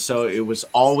 And so it was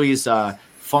always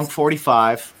Funk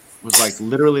 45 was like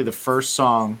literally the first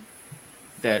song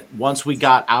that once we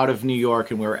got out of New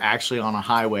York and we were actually on a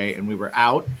highway and we were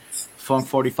out, Funk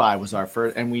 45 was our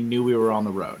first, and we knew we were on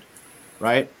the road,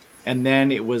 right? And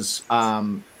then it was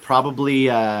probably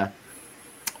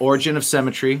Origin of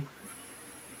Symmetry.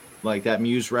 Like that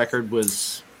Muse record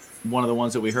was one of the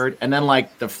ones that we heard. And then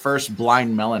like the first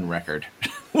Blind Melon record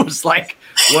was like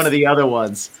one of the other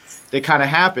ones that kind of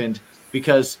happened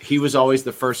because he was always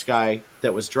the first guy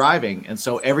that was driving. And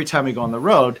so every time we go on the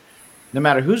road, no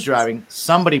matter who's driving,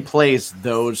 somebody plays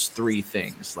those 3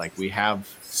 things. Like we have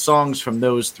songs from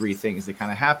those 3 things that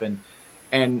kind of happen.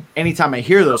 And anytime I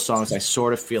hear those songs, I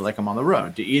sort of feel like I'm on the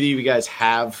road. Do either of you guys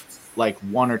have like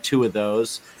 1 or 2 of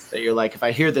those that you're like, if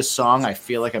I hear this song, I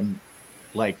feel like I'm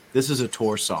like, this is a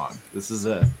tour song. This is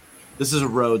a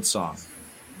road song.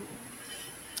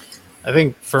 I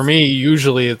think for me,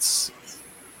 usually it's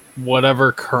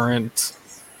whatever current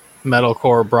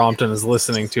metalcore Brompton is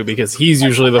listening to, because he's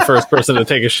usually the first person to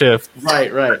take a shift.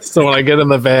 Right. So when I get in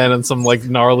the van and some like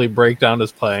gnarly breakdown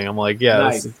is playing, I'm like, yeah,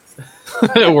 Nice.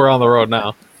 we're on the road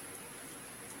now.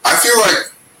 I feel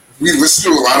like we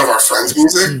listen to a lot of our friends'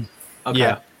 music. Okay.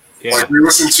 Yeah. Like we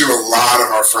listen to a lot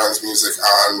of our friends' music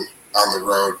on the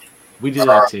road. We do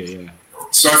that too. Yeah.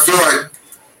 So I feel like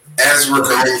as we're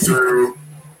going through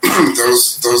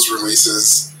those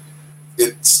releases,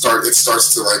 it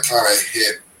starts to like kind of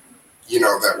hit,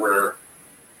 that we're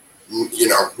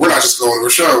not just going to a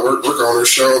show. We're going to a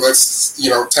show that's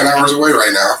 10 hours away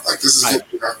right now. Like this is Right.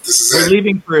 this is We're it.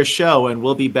 leaving for a show, and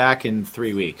we'll be back in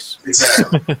 3 weeks.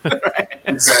 Exactly.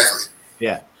 Exactly.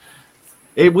 Yeah.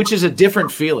 Which is a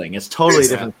different feeling. It's totally a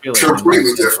different feeling.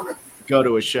 Completely different. Go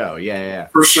to a show. Yeah.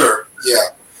 For sure. Yeah.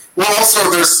 Well, also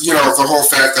there's the whole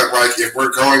fact that like if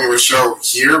we're going to a show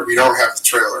here, we don't have the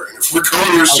trailer, and if we're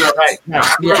going to a show, Right.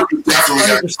 Yeah. we definitely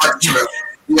have the trailer.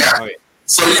 Yeah. Oh, yeah.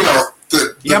 So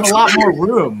You have a lot more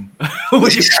room.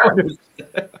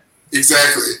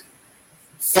 Exactly.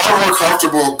 Far more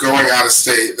comfortable going out of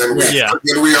state than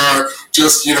we are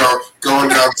just going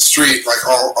down the street like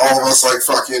all of us like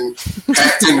fucking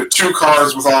packed into 2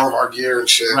 cars with all of our gear and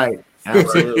shit. Right.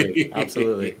 Absolutely.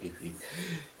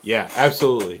 Yeah,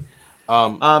 absolutely.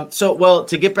 So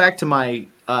to get back to my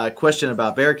question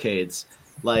about barricades,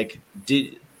 like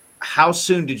how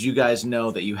soon did you guys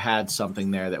know that you had something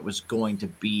there that was going to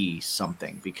be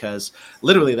something? Because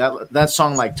literally that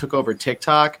song like took over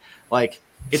TikTok. Like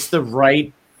it's the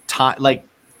right time. Like,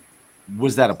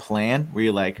 was that a plan? Were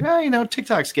you like,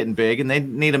 TikTok's getting big and they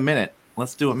need a minute.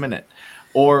 Let's do a minute.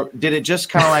 Or did it just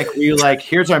kind of like, were you like,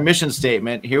 here's our mission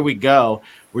statement. Here we go.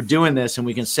 We're doing this and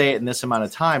we can say it in this amount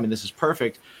of time. And this is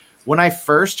perfect. When I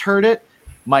first heard it,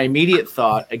 my immediate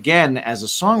thought, again, as a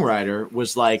songwriter,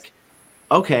 was like,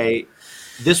 okay,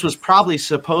 this was probably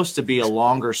supposed to be a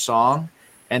longer song.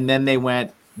 And then they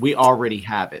went, we already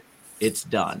have it. It's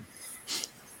done.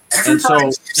 And so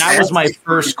that was my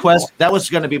first question. That was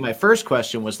going to be my first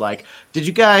question was like, did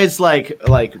you guys like,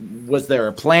 was there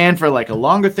a plan for like a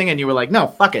longer thing? And you were like, no,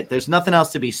 fuck it. There's nothing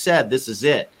else to be said. This is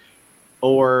it.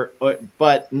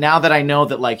 But now that I know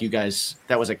that like you guys,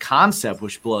 that was a concept,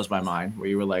 which blows my mind, where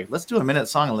you were like, let's do a minute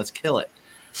song and let's kill it.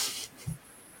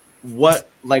 Why?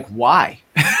 Like, why?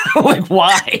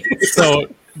 So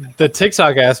the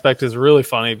TikTok aspect is really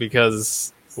funny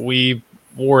because we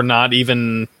were not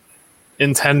even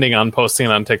intending on posting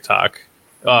it on TikTok.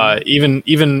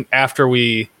 Even after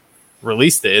we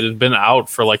released it, it had been out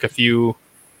for like a few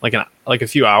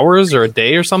hours or a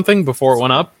day or something before it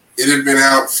went up. It had been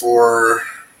out for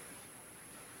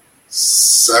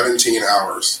 17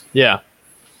 hours. Yeah.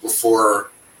 Before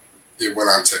it went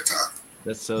on TikTok.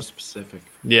 That's so specific.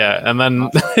 Yeah, and then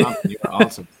you're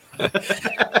awesome.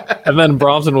 And then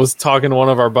Brompton was talking to one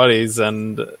of our buddies,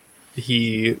 and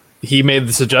he made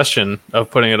the suggestion of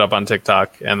putting it up on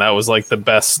TikTok, and that was like the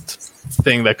best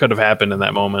thing that could have happened in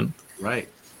that moment. Right.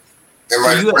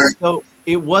 And so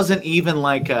it wasn't even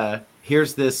like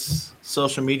here's this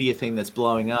social media thing that's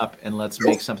blowing up, and let's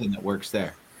make something that works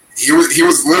there. He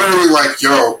was literally like,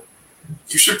 yo,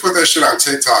 you should put that shit on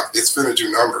TikTok. It's finna do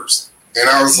numbers. And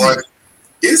I was like,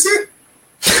 is it?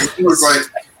 And he was like,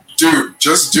 dude,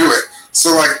 just do it.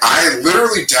 So like I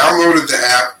literally downloaded the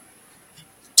app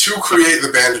to create the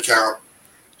band account,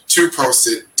 to post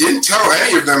it. Didn't tell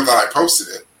any of them that I posted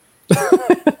it.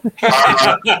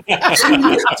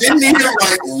 Didn't even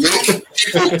like link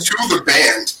people to the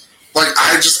band. Like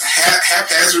I just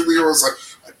haphazardly was like,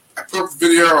 I put up the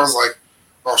video. I was like,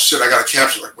 oh shit, I got to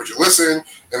capture. Like, would you listen?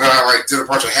 And then I like did a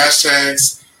bunch of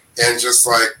hashtags and just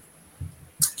like,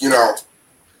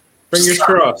 fingers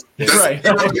crossed. Right.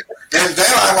 And then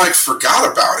I like forgot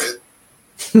about it.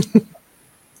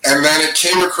 And then it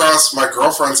came across my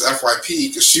girlfriend's FYP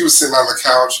because she was sitting on the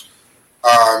couch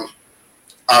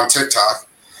on TikTok.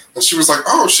 And she was like,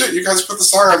 oh, shit, you guys put the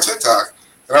song on TikTok.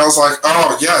 And I was like,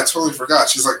 oh, yeah, I totally forgot.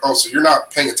 She's like, oh, so you're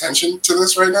not paying attention to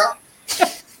this right now?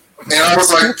 And I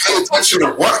was like, paying attention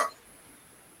to what?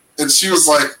 And she was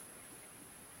like,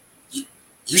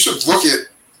 you should look at,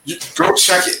 go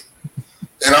check it.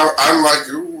 And I'm like,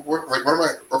 what am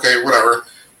I? Okay, whatever.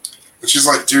 And she's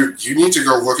like, dude, you need to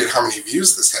go look at how many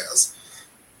views this has.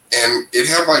 And it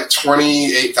had like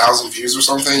 28,000 views or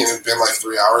something, and it had been like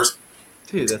 3 hours.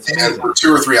 Dude, that's amazing. And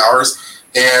 2 or 3 hours.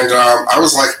 And I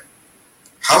was like,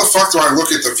 how the fuck do I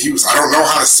look at the views? I don't know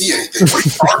how to see anything. What are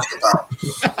you talking about?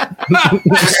 and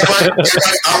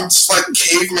I'm just like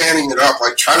cavemanning it up,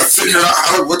 like trying to figure out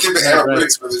how to look at the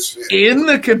analytics for this shit. In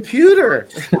the computer.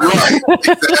 Right,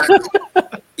 exactly.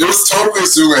 It was totally a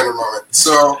Zoolander moment.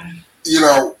 So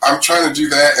I'm trying to do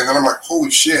that, and then I'm like,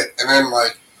 holy shit. And then,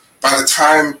 like, by the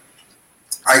time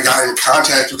I got in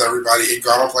contact with everybody, it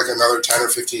got up like another 10 or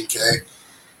 15K.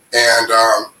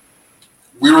 And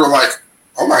we were like,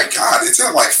 oh my God, it's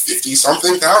at like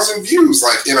 50-something thousand views,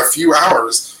 like in a few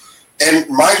hours. And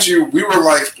mind you, we were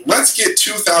like, let's get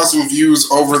 2,000 views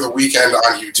over the weekend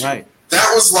on YouTube. Right.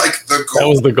 That was like the goal. That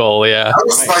was the goal, yeah. That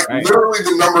was literally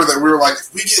the number that we were like,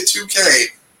 if we get 2K,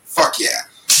 fuck yeah.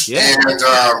 Yeah.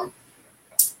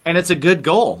 And it's a good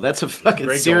goal. That's a fucking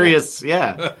Great serious,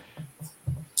 yeah.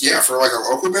 Yeah, for like a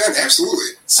local band,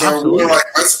 absolutely. So we were like,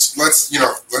 let's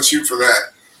shoot for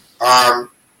that. And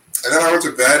then I went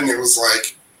to bed and it was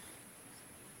like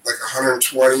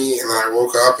 120, and then I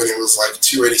woke up and it was like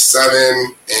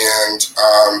 287, and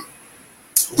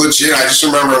legit, I just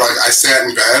remember like I sat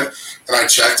in bed and I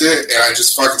checked it and I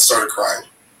just fucking started crying.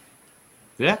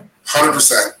 Yeah.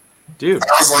 100%. Dude. I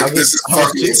was like, this is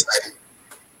fucking insane.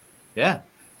 Yeah.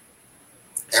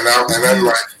 And then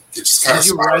like it just kind of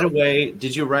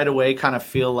Did you right away kind of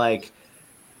feel like,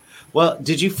 well,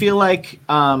 did you feel like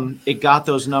it got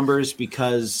those numbers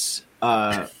because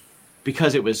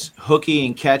it was hooky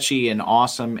and catchy and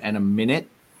awesome and a minute,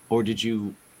 or did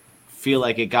you feel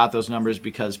like it got those numbers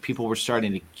because people were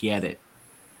starting to get it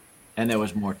and there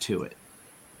was more to it?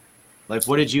 Like,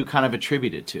 what did you kind of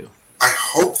attribute it to? I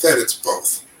hope that it's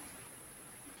both.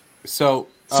 So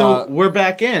we're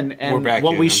back in, and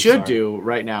what we should do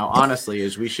right now, honestly,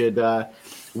 is we should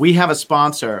we have a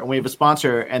sponsor,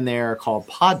 and they're called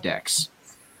Poddex.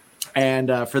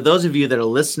 And for those of you that are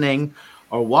listening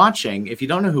or watching, if you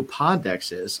don't know who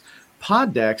Poddex is,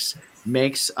 Poddex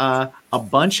makes a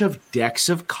bunch of decks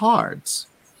of cards,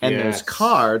 and those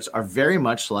cards are very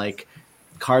much like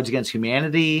Cards Against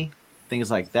Humanity, things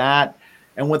like that.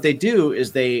 And what they do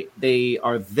is they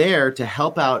are there to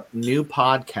help out new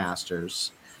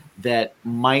podcasters that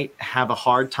might have a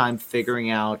hard time figuring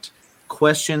out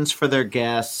questions for their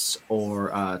guests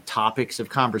or topics of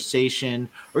conversation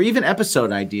or even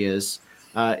episode ideas.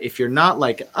 If you're not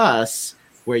like us,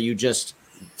 where you just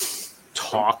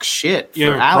talk shit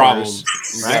for hours,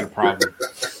 right?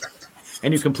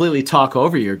 And you completely talk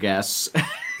over your guests,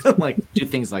 like do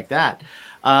things like that.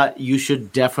 You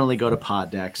should definitely go to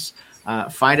Poddex.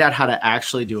 Find out how to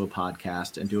actually do a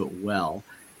podcast and do it well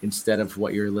instead of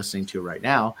what you're listening to right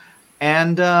now.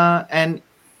 And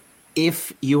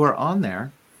if you are on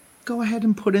there, go ahead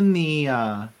and put in the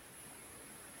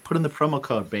promo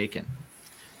code BACON,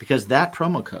 because that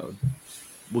promo code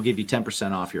will give you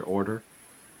 10% off your order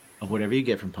of whatever you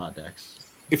get from Poddex.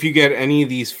 If you get any of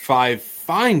these 5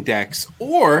 fine decks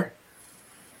or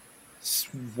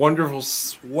wonderful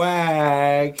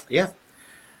swag. Yeah.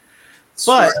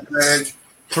 But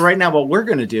for right now, what we're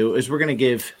going to do is we're going to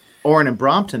give Oren and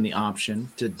Brompton the option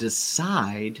to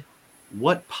decide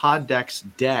what Poddex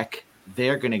deck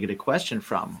they're going to get a question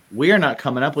from. We are not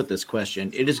coming up with this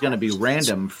question. It is going to be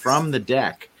random from the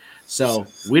deck. So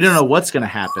we don't know what's going to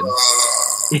happen.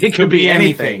 It could be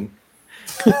anything.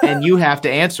 And you have to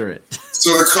answer it.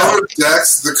 So the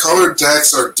colored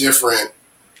decks are different.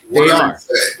 What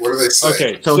do they say?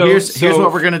 Okay, so here's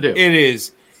what we're going to do. It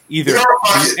is either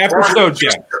the episode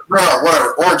deck. No,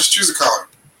 whatever. Orange, choose a color.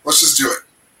 Let's just do it.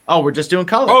 Oh, we're just doing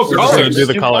colors. Oh, we're just going to do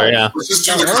the color, yeah. Let's just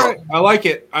do the color. I like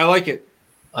it.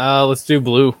 Let's do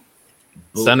blue.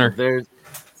 Center. There's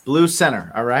blue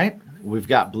center. All right. We've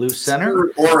got blue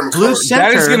center. Blue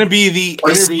center. That is going to be the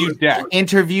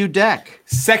interview deck.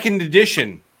 Second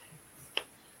edition.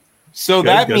 So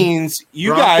that means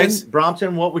you guys...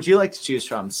 Brompton, what would you like to choose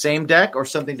from? Same deck or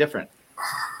something different?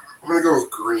 I'm going to go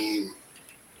with green.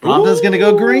 Brompton's going to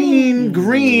go green.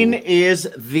 Green is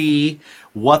the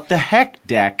What the Heck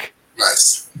deck.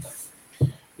 Nice.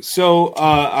 So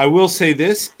I will say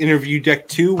this. Interview deck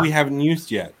 2 we haven't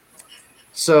used yet.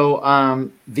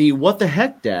 So the What the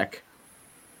Heck deck,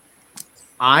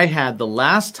 I had the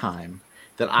last time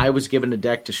that I was given a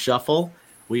deck to shuffle.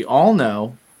 We all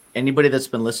know, anybody that's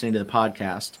been listening to the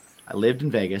podcast, I lived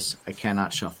in Vegas. I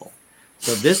cannot shuffle.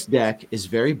 So this deck is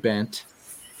very bent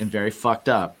and very fucked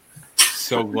up.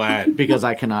 So glad. Because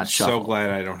I cannot shuffle. So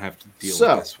glad I don't have to deal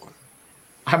with this one.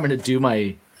 I'm going to do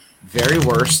my very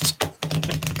worst.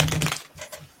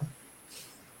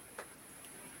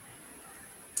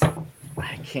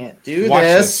 I can't do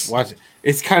this. Watch it.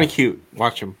 It's kind of cute.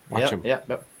 Watch him. Watch him.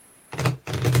 Yep.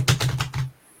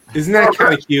 Isn't that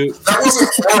kind of cute? That wasn't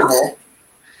horrible.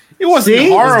 It wasn't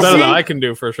horrible. It's better than I can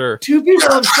do for sure. 2 people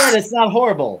have said it's not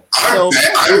horrible. So,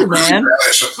 man.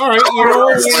 All right, you know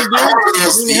what we're going to do? We're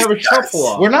going to have a shuffle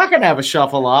off. We're not going to have a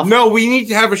shuffle off. No, we need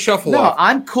to have a shuffle off. No,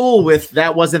 I'm cool with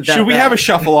that. Wasn't that Should we bad. have a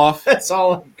shuffle off? That's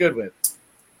all I'm good with.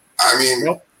 I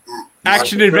mean,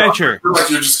 Action adventure. I feel like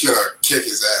you're just gonna kick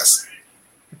his ass.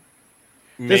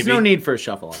 There's no need for a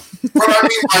shuffle off. But I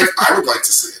mean, like, I would like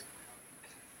to see it.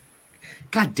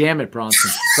 God damn it,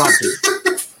 Bronson.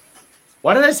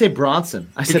 Why did I say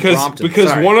Bronson? I said Brompton. Because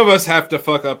Sorry. one of us have to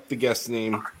fuck up the guest's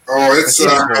name. Oh,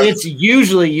 it's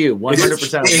usually you, 100% of the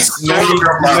time. It's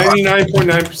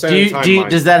 99.9% of the time.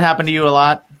 Does that happen to you a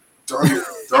lot? Don't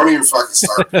even fucking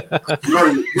start.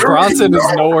 Bronson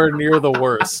is nowhere near the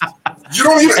worst. You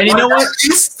don't even. And you know what? At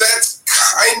least that's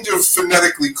kind of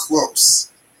phonetically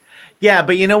close. Yeah,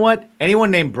 but you know what?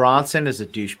 Anyone named Bronson is a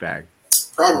douchebag.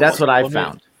 Probably. That's what I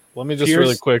found. Let me just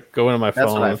really quick go into my phone.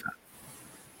 That's what I found.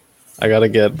 I got to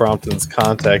get Brompton's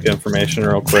contact information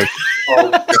real quick. Oh,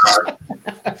 God.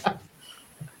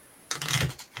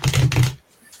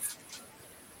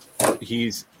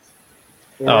 He's.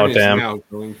 Oh, damn. Now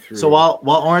going through. So while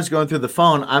Oren's going through the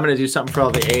phone, I'm going to do something for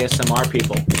all the ASMR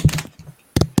people.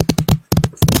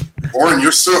 Oren,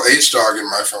 you're still H-Dog in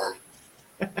my phone.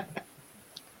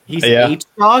 He's Yeah.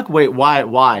 H-Dog? Wait,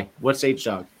 why? What's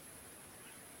H-Dog?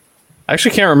 I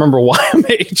actually can't remember why I'm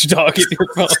H-Dog in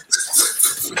your phone.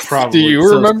 Probably. Do you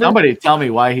remember? Somebody tell me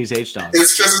why he's H-Dog.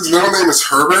 It's because his middle name is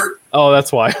Herbert. Oh,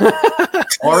 that's why.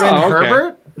 Oren okay.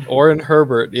 Herbert? Oren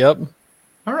Herbert, yep.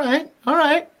 All right.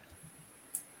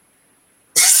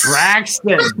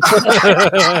 Braxton.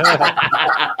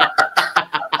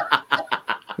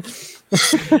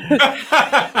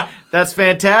 That's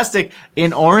fantastic.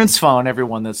 In Oren's phone,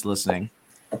 everyone that's listening,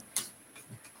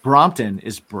 Brompton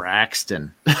is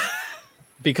Braxton.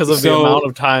 Because of the amount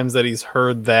of times that he's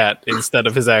heard that instead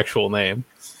of his actual name.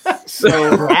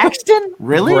 So Braxton?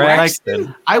 Really? Braxton.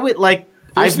 Like, I would like.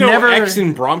 there's I've no never. X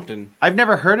in Brompton. I've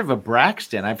never heard of a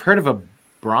Braxton. I've heard of a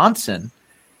Bronson,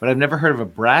 but I've never heard of a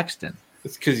Braxton.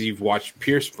 It's because you've watched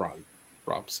Pierce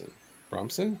Brosnan.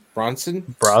 Brosnan?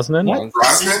 What?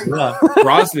 Brosnan?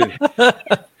 Brosnan.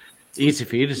 Easy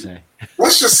for you to say.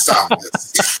 Let's just stop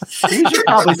this. You should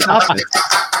probably stop it.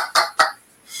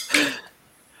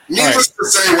 Needless to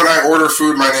say, when I order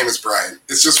food, my name is Brian.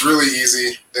 It's just really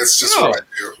easy. It's just what I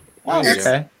do.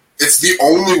 Okay. It's the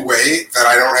only way that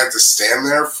I don't have to stand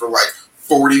there for like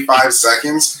 45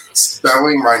 seconds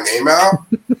spelling my name out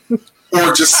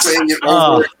or just saying it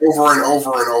over and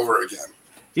over and over again.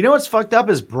 You know what's fucked up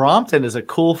is Brompton is a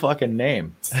cool fucking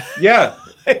name. Yeah.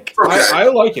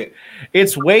 I like it.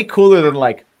 It's way cooler than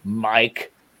like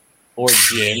Mike or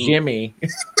Jimmy.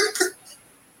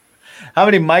 How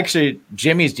many Mikes or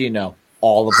Jimmys do you know?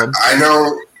 All of them. I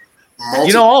know.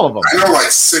 You know all of them. I know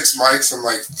like 6 Mikes and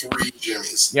like 3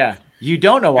 Jimmys. Yeah. You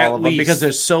don't know all At of them least. because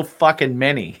there's so fucking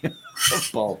many.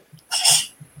 All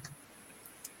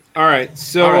right.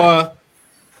 So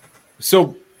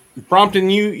so Brompton,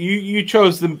 you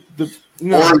chose the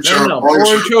Orange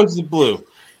chose the blue.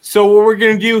 So what we're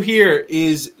gonna do here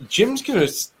is Jim's gonna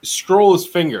scroll his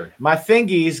finger. My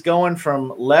fingy's going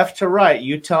from left to right.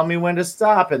 You tell me when to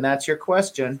stop, and that's your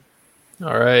question.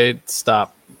 All right,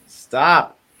 stop.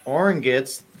 Stop. Oren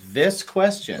gets this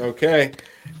question. Okay.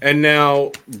 And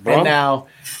now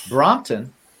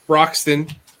Brompton. Braxton.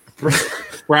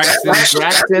 Braxton. I've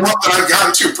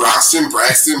gotten to Braxton,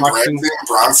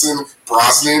 Bronson,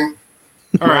 Brosnan.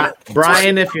 All right,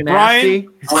 Brian, if you're nasty.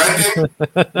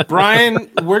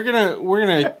 Brian, we're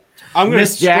gonna. I'm gonna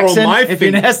Miss scroll Jackson, my if you're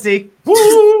finger. nasty.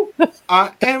 Woo!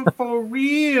 I am for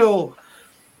real.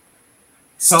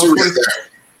 Stu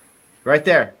right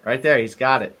there. Right there. He's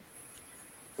got it.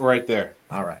 Right there.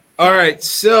 All right. All right.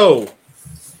 So,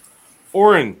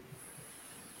 Oren,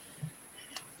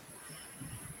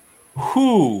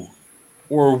 who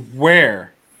or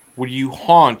where would you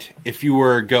haunt if you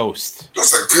were a ghost?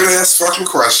 That's a good ass fucking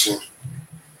question.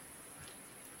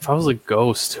 If I was a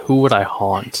ghost, who would I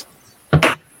haunt?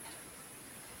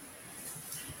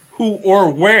 Who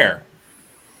or where?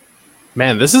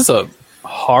 Man, this is a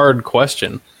hard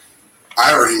question.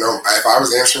 I already know. If I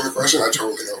was answering the question, I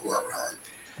totally know who I would haunt.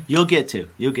 You'll get to.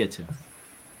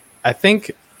 I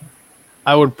think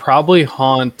I would probably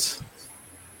haunt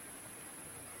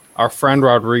our friend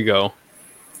Rodrigo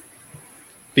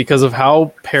because of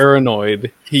how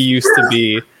paranoid he used to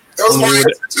be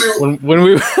when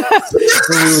we would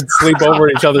sleep over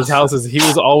at each other's houses. He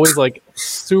was always like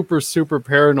super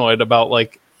paranoid about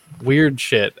like weird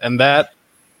shit, and that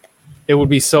it would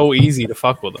be so easy to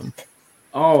fuck with him.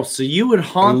 Oh, so you would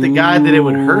haunt the guy that it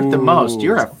would hurt the most.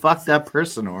 You're a fucked up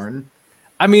person, Oren.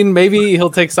 I mean, maybe he'll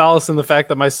take solace in the fact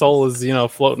that my soul is,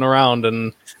 floating around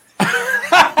and.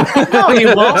 No, he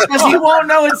won't, because he won't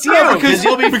know it's you. Because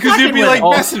you'll be like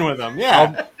messing with him.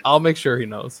 Yeah, I'll make sure he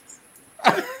knows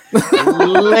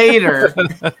later.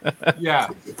 Yeah.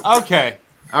 Okay.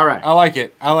 All right. I like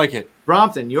it.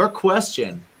 Brompton, your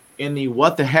question in the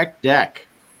What the Heck deck.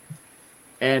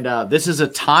 And this is a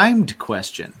timed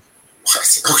question.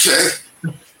 What? Okay.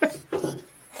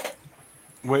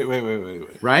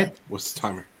 Wait. Right? What's the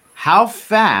timer? How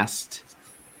fast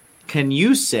can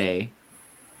you say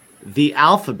the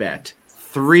alphabet?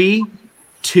 3,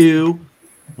 2,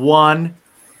 1,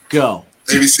 go.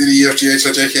 A, B, C, D, E, F, G, H,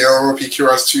 I, J, K, L, M, N, O, P, Q,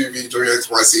 R, S, T, U, V, W, X,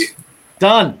 Y, Z.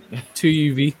 Done. 2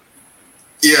 UV.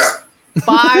 Yeah.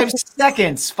 5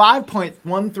 seconds.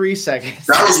 5.13 seconds.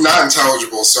 That was not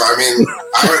intelligible, so I mean,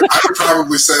 I would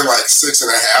probably say like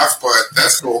 6.5, but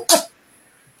that's cool.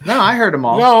 No, I heard them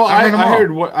all. No, I them all.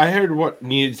 heard what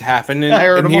needed to happen. And, I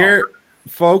heard and them here,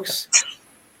 folks,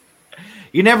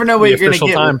 You never know what The you're going to official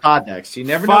get time. with pod decks. You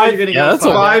never know what you're going to get with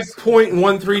pod decks.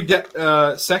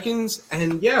 5.13 seconds.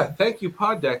 And yeah, thank you,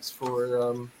 Poddex,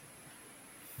 for.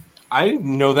 I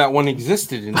didn't know that one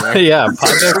existed in there. Yeah,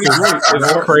 Poddex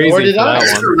is crazy Or for did I? that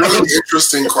That's a one. really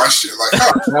interesting question. Like,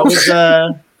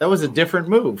 That was a different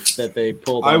move that they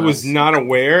pulled. I on was us. not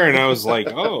aware, and I was like,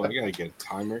 "Oh, I gotta get a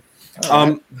timer."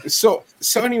 So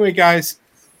anyway, guys,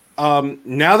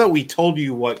 now that we told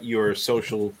you what your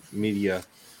social media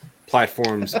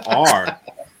platforms are,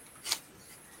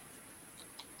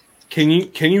 can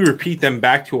you repeat them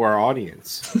back to our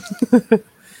audience?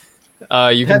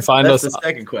 You can find that's us the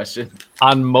second question.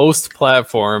 on most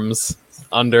platforms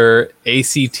under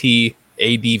ACT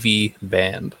ADV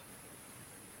Band.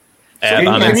 Add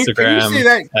on can you Instagram, say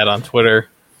that? add on Twitter.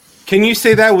 Can you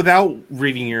say that without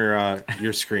reading your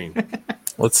screen?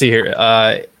 Let's see here.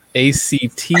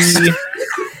 ACT.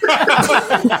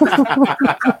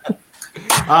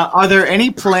 Are there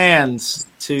any plans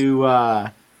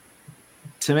to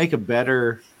make a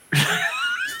better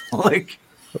like?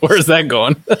 Where's that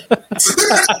going?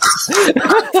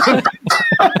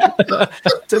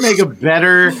 To make a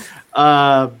better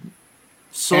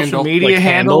social media like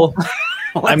handle?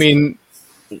 I mean,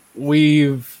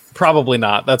 we've probably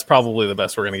not. That's probably the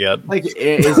best we're gonna get. Like,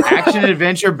 is Action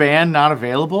Adventure Band not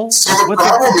available? so the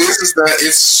problem is that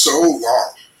it's so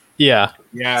long. Yeah.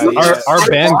 Yeah,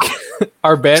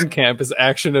 Our Bandcamp is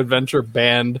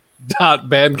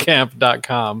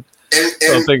actionadventureband.bandcamp.com. And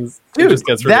So things it Dude, just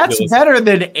gets that's ridiculous. better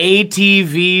than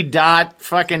ATV dot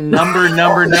fucking number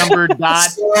dot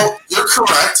so you're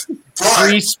correct, but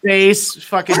free space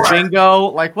fucking bingo.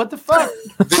 Like, what the fuck?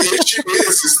 the issue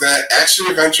is that Action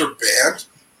Adventure Band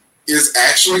is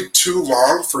actually too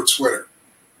long for Twitter.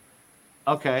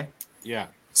 Okay. yeah.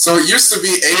 So it used to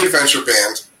be A Adventure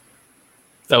Band.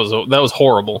 That was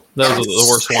horrible. That was the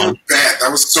worst so one. Bad.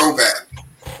 That was so bad.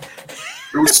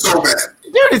 It was so bad.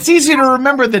 Dude, it's easier to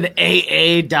remember than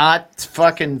AA dot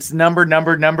fucking number.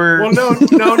 Well, no.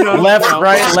 left, no.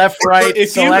 right, left, right, If you-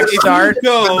 select, start.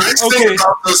 Go. The nice Okay. thing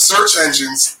about the search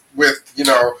engines with,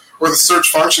 or the search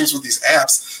functions with these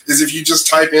apps is if you just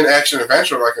type in Action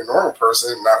Adventure like a normal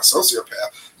person, not a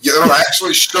sociopath, it'll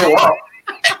actually show up.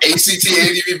 ACT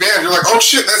ADV Band. You're like, oh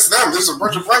shit, that's them. There's a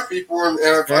bunch of black people and a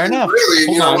Fair fucking enough. really,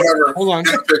 whatever. Hold on. In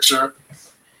the picture.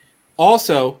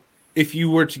 Also, if you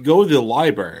were to go to the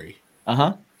library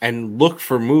Uh-huh. and look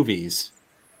for movies,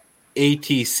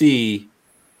 ATC/ADV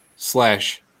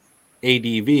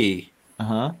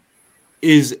Uh-huh.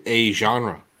 is a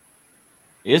genre.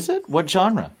 Is it? What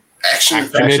genre? Action An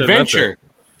Adventure. adventure.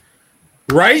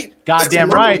 Right? Goddamn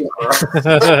right. This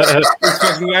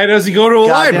fucking guy doesn't go to a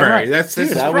Goddamn library. right. That's Dude,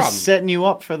 the I problem. was setting you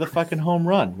up for the fucking home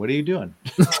run. What are you doing?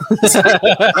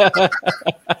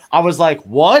 I was like,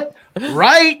 what?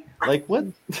 Right? Like, what?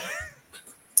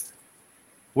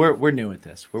 We're new at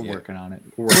this. We're working on it.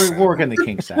 We're working the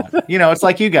kinks out. It's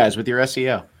like you guys with your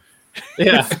SEO.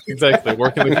 Yeah, exactly.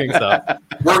 Working the kinks out.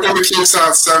 Working with King's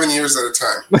out 7 years at a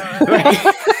time.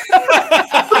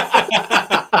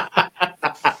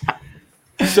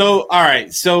 So, all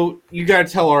right. So, you got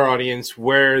to tell our audience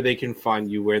where they can find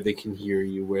you, where they can hear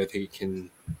you, where they can.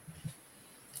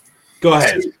 Go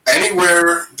ahead.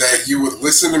 Anywhere that you would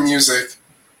listen to music,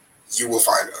 you will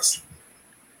find us.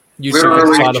 YouTube,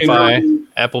 Literally, Spotify,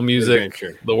 Apple Music,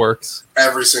 Adventure. the works.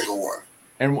 every single one.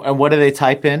 And what do they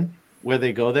type in? Where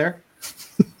they go there?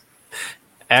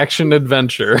 Action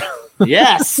Adventure.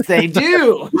 Yes, they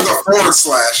do. With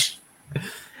a /.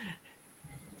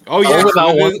 Oh, yeah. Or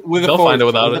without one. With a They'll forward find it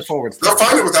without With it. a forward They'll slash.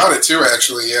 find it without it too,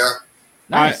 actually, yeah.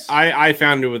 Nice. I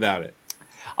found it without it.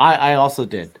 I also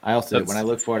did. That's- When I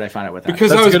looked for it, I found it without.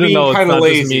 Because That's I was good to being know it's kind of not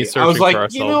just me lazy. I was searching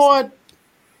like, for you know what?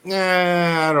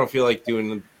 Nah, I don't feel like doing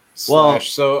the Well-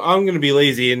 slash, so I'm going to be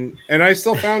lazy. And I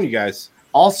still found you guys.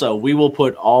 Also, we will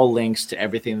put all links to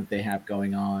everything that they have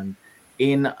going on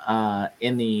in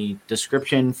the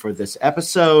description for this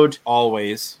episode.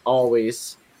 Always.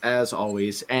 Always, as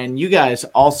always. And you guys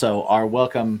also are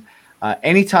welcome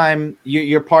Anytime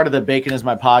you're part of the Bacon is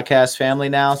My Podcast family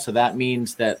now. So that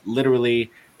means that literally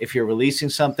if you're releasing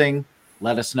something,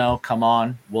 let us know. Come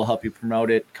on. We'll help you promote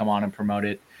it. Come on and promote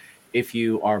it. If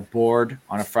you are bored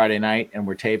on a Friday night and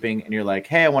we're taping and you're like,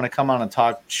 hey, I want to come on and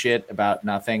talk shit about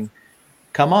nothing,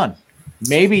 come on.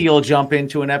 Maybe you'll jump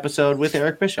into an episode with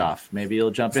Eric Bischoff. Maybe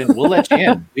you'll jump in. We'll let you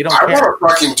in. We don't I care. want to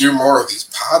fucking do more of these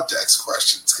pod decks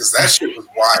questions because that shit was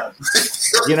wild.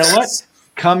 You know what?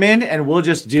 Come in and we'll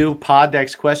just do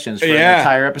Poddex questions for an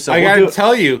entire episode. I gotta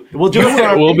tell you, we'll do it.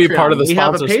 For we'll be part of the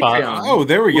sponsor spot. Oh,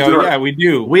 there we go. Yeah, we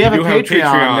do. We have a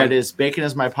Patreon that is Bacon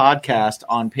is My Podcast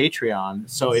on Patreon.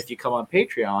 So if you come on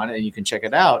Patreon and you can check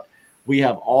it out, we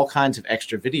have all kinds of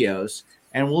extra videos,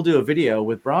 and we'll do a video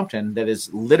with Brompton that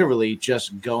is literally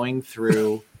just going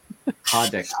through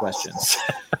Poddex questions.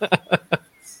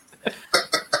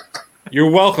 You're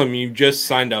welcome. You just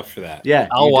signed up for that. Yeah,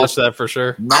 I'll watch that for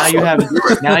sure. Now you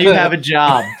have a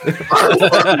job.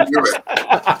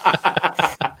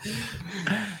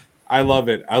 I love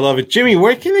it. I love it. Jimmy,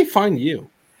 where can they find you?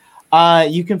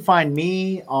 You can find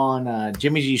me on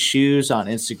Jimmy G's Shoes on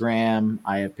Instagram.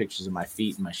 I have pictures of my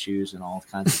feet and my shoes and all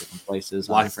kinds of different places,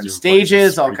 on different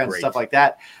stages, all kinds of stuff like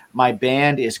that. My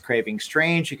band is Craving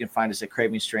Strange. You can find us at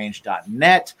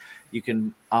cravingstrange.net. You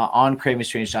can on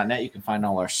cravingstrange.net. You can find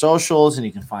all our socials and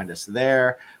you can find us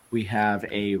there. We have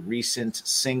a recent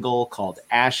single called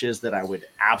Ashes that I would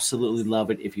absolutely love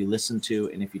it if you listened to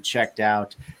and if you checked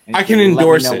out. And I can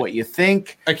endorse let me know it. what you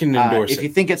think. I can endorse it. If you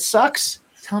think it sucks,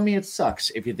 tell me it sucks.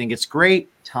 If you think it's great,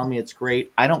 tell me it's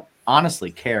great. I don't honestly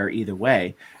care either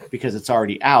way because it's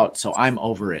already out, so I'm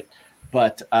over it.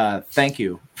 But thank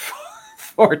you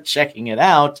for checking it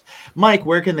out. Mike,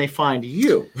 where can they find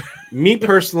you? Me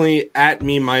personally, at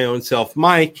me, my own self,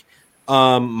 Mike.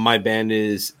 My band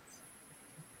is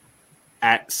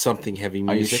at Something Heavy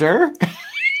Music. Are you sure?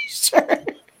 Sure.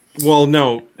 Well,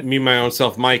 no, me, my own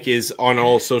self, Mike is on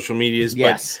all social medias,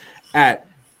 Yes. but at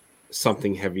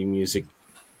Something Heavy Music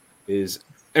is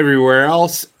everywhere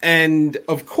else. And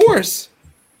of course,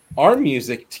 our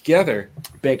music together.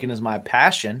 Bacon is My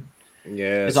Passion.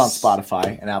 Yes. Is on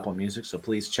Spotify and Apple Music, so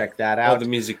please check that All out. the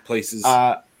music places.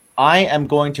 I am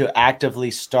going to actively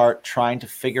start trying to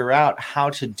figure out how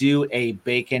to do a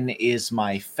Bacon is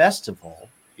My festival.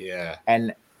 Yeah.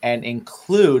 And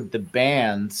include the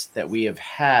bands that we have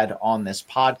had on this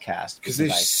podcast. Because they're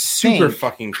super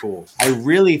fucking cool. I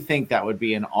really think that would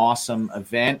be an awesome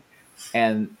event.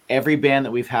 And every band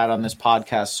that we've had on this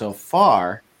podcast so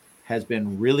far has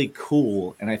been really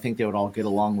cool. And I think they would all get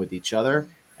along with each other.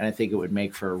 And I think it would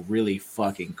make for a really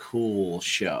fucking cool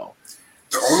show.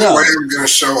 The only way I'm going to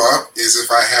show up is if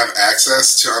I have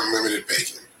access to unlimited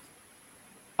bacon.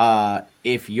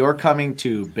 If you're coming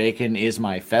to Bacon is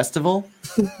My festival,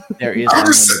 there is I'm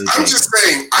unlimited just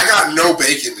bacon. saying, I got no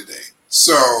bacon today.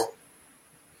 So,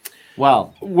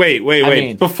 Well, wait. I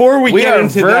mean, before we get are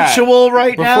into virtual that,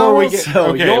 right now,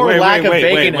 so your lack of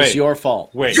bacon wait. is your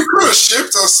fault. Wait. you could have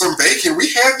shipped us some bacon. We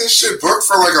had this shit booked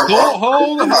for like a month.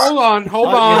 Hold on.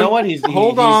 You know what? He's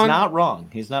not wrong.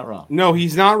 He's not wrong. No,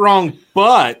 he's not wrong.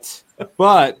 But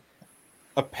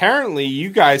apparently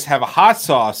you guys have a hot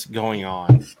sauce going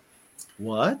on.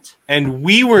 What? And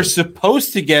we were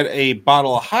supposed to get a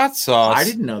bottle of hot sauce. I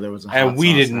didn't know there was a hot and we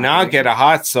sauce did not get a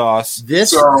hot sauce.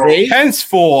 This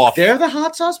henceforth. They're the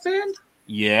hot sauce band?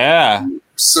 Yeah.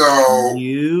 So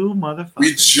you motherfucker.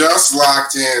 we just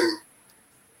locked in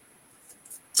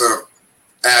the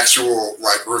actual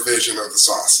like revision of the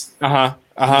sauce.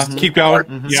 Keep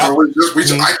going. Yeah. So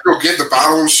I can go get the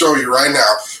bottle and show you right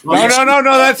now. No.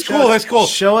 That's cool. That's cool.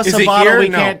 Show us Is a it bottle here? we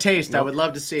No. can't taste. I would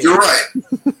love to see it. You're right.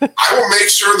 I will make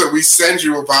sure that we send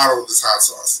you a bottle of this hot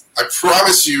sauce. I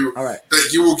promise you that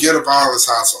you will get a bottle of this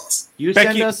hot sauce. You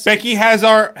Becky, send us. Becky has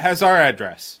our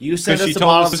address. You send 'Cause us she a told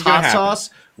bottle us of it was gonna hot happen. sauce.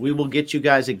 We will get you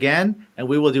guys again, and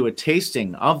we will do a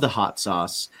tasting of the hot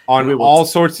sauce On we will, all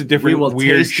sorts of different we will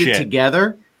weird taste shit. it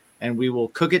together, and we will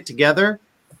cook it together.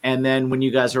 And then when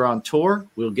you guys are on tour,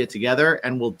 we'll get together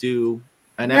and we'll do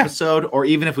an episode. Or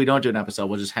even if we don't do an episode,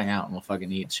 we'll just hang out and we'll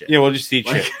fucking eat shit. Yeah, we'll just eat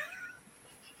shit.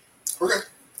 Okay.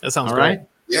 That sounds All great. right.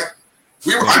 Yeah.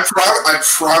 I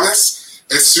promise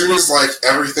as soon as like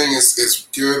everything is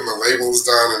good and the label is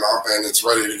done and it's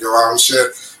ready to go out and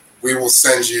shit, we will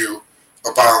send you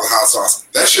a bottle of hot sauce.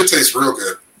 That shit tastes real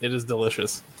good. It is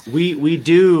delicious. We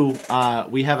do.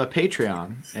 We have a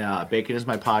Patreon. Bacon is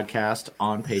My Podcast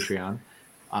on Patreon.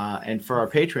 And for our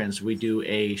patrons, we do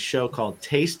a show called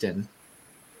Tastin'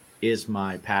 is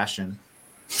My Passion.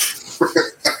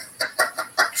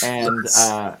 And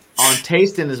on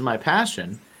Tastin' is My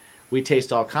Passion, we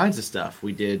taste all kinds of stuff.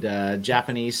 We did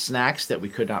Japanese snacks that we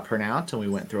could not pronounce, and we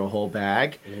went through a whole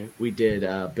bag. Mhm. We did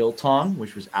biltong,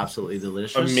 which was absolutely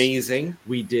delicious. Amazing.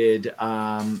 We did.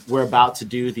 We're about to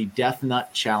do the Death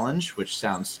Nut Challenge, which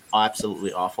sounds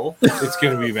absolutely awful. It's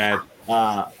gonna be bad.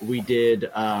 We did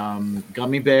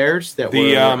gummy bears that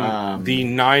The were the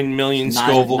 9 million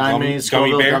Scoville, 9 million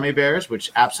Scoville gummy bear. gummy bears, which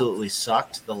absolutely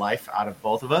sucked the life out of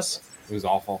both of us. It was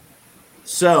awful.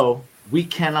 So we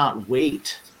cannot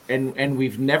wait, and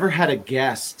we've never had a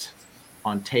guest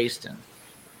on Tastin'.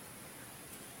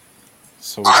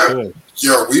 So we could.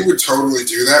 Yo, we would totally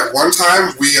do that. One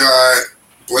time,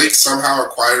 Blake somehow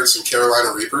acquired some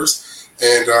Carolina Reapers,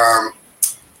 and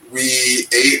we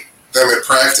ate them at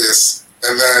practice,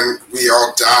 and then we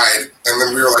all died, and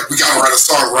then we were like, we gotta write a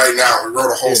song right now. We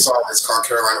wrote a whole song. It's called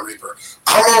Carolina Reaper.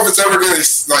 I don't know if it's ever gonna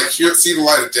see the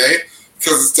light of day,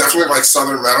 because it's definitely like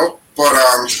Southern metal, but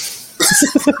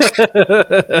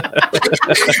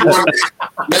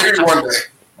maybe one day.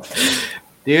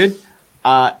 Dude,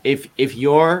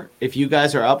 if you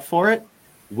guys are up for it,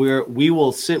 we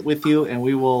will sit with you and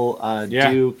we will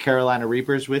do Carolina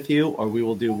Reapers with you, or we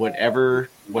will do whatever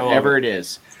it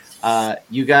is.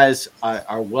 You guys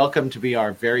are welcome to be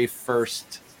our very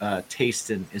first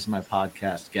Tastin' Is My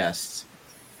Podcast guests.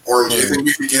 Or do you think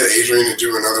we could get Adrian to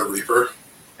do another Reaper?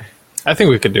 I think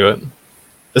we could do it,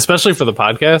 especially for the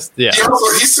podcast. Yeah,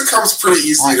 He succumbs pretty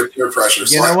easily to peer pressure.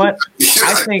 You know what?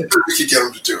 I think we could get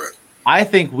him to do it. I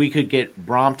think we could get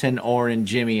Brompton, Oren,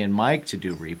 Jimmy, and Mike to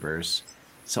do Reapers.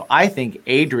 So I think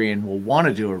Adrian will want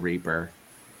to do a Reaper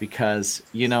because,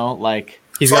 he's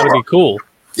got to be cool.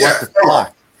 Yeah,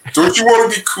 don't you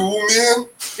want to be cool, man?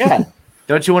 Yeah.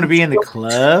 Don't you want to be in the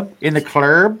club? In the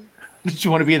club? Don't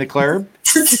you want to be in the club?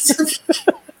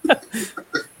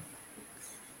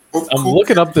 I'm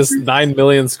looking up this 9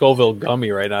 million Scoville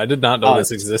gummy right now. I did not know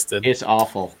this existed. It's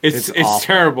awful. It's awful.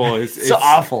 terrible. It's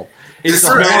awful. Is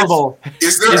there horrible.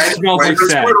 Is there any flavors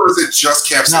to it, or is it just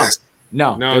capsaicin?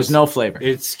 No, there's no flavor.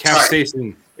 It's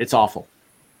capsaicin. It's awful.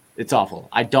 It's awful.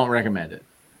 I don't recommend it.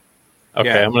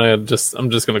 Okay, Yeah. I'm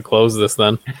just gonna close this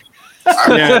then.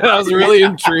 Yeah. I was really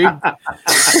intrigued.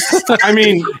 I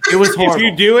mean, it was horrible. If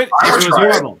you do it, I would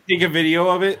try it. take a video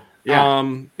of it. Yeah.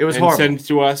 It was and horrible. send it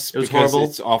to us. It was because horrible.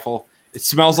 It's awful. It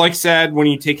smells like sad when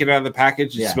you take it out of the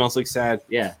package. It Yeah. smells like sad.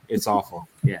 Yeah. It's awful.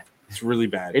 Yeah. It's really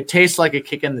bad. It tastes like a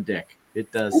kick in the dick.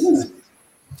 It does. Ooh.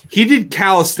 He did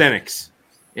calisthenics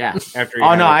Yeah. after. He Oh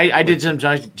had no, it. I did some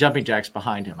jumping jacks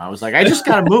behind him. I was like, I just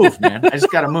gotta move, man. I just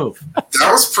gotta move.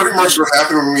 That was pretty much what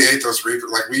happened when we ate those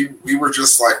Reapers. Like we were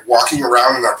just like walking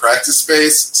around in our practice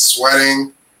space,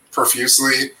 sweating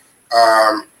profusely,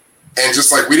 and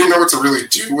just like we didn't know what to really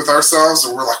do with ourselves.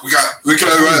 And we're like, we gotta do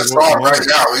this song right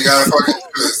now. We gotta fucking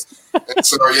do this. And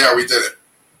so yeah, we did it.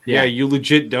 Yeah, you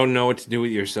legit don't know what to do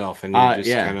with yourself, and you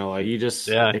just kind of like you just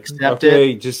Yeah. accept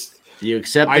okay, it. just You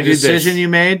accept I the did this. decision you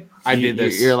made. I did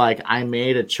this. You're like, I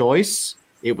made a choice.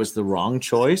 It was the wrong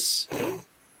choice,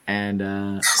 and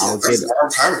I'll That's get. a long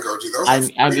time ago, dude.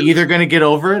 Those I'm either gonna get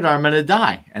over it or I'm gonna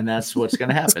die, and that's what's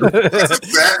gonna happen.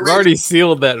 exactly. I've already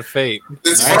sealed that fate.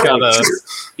 It's I funny. gotta-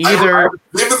 Either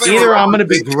vividly either I'm gonna remember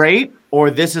be great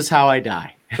or this is how I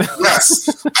die.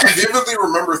 Yes, I vividly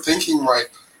remember thinking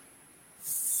like,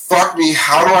 "Fuck me!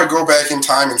 How do I go back in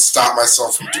time and stop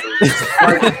myself from doing this?"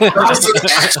 Like, that was an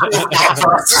actual thought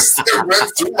process that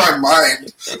went through my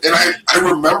mind, and I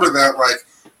remember that like,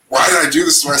 why did I do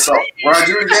this to myself? Would I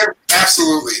do it again?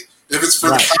 Absolutely. If it's for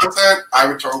Right. the content, I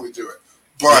would totally do it.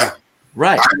 But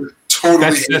Right. I would totally.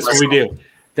 that's hate what we myself. do.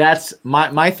 That's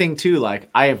my thing too. Like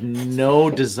I have no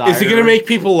desire Is it gonna make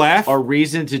people laugh? or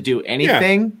reason to do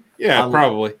anything Yeah,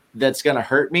 probably. that's gonna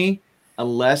hurt me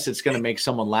unless it's gonna make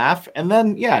someone laugh. And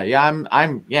then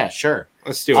I'm sure.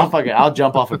 Let's do I'll it. I'll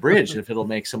jump off a bridge if it'll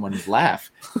make someone laugh.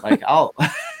 Like I'll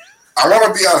I want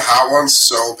to be on Hot Ones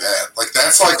so bad. Like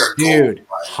that's like a dude, goal.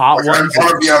 Hot Like, Ones I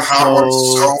want to be on Hot Ones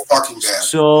so- so fucking bad.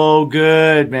 so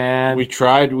good, man. We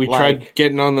tried. We Like- tried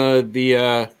getting on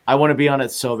the I want to be on it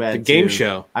so bad. game too.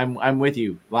 show. I'm with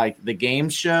you. Like the game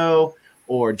show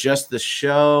or just the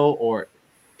show, or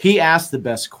he asked the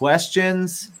best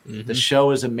questions. Mm-hmm. The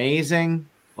show is amazing.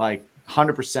 Like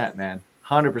 100%, man.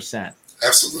 100%.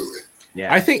 Absolutely.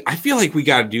 Yeah. I feel like we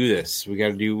got to do this. We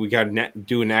got to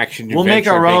do an action. We'll make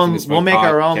adventure our Bacon own. Is My We'll make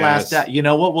our own Podcast. last dab. You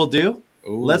know what we'll do?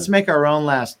 Ooh. Let's make our own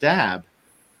last dab,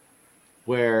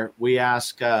 where we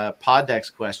ask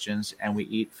Poddex questions and we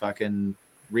eat fucking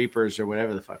Reapers or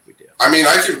whatever the fuck we do. I mean,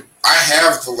 I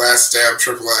have the Last Dab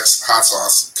XXX hot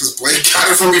sauce because Blake got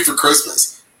it for me for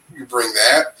Christmas. We can bring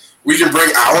that. We can bring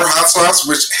our hot sauce,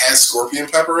 which has scorpion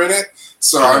pepper in it.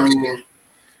 So I mean,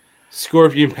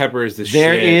 Scorpion pepper is the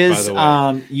There shit. is,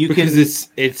 by the way. you because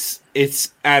can-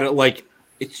 it's at a, like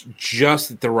it's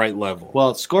just at the right level.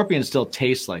 Well, scorpion still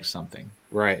tastes like something,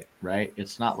 Right. right?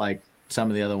 It's not like some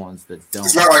of the other ones that don't.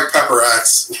 It's not like Pepper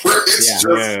X, where it's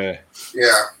Yeah. just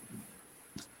yeah.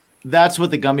 That's what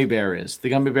the gummy bear is. The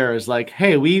gummy bear is like,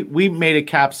 hey, we made a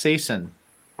capsaicin.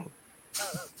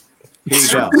 Here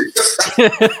you go.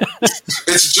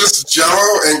 It's just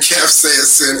Jello and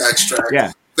capsaicin extract.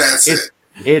 Yeah. That's it.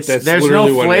 It's That's there's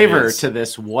literally no what it flavor is. to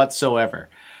this whatsoever.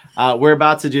 We're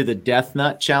about to do the Death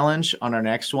Nut challenge on our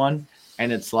next one,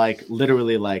 and it's like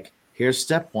literally like here's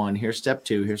step 1, here's step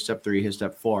 2, here's step 3, here's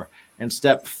step 4, and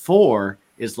step 4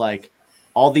 is like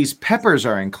all these peppers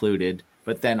are included,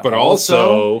 but then But also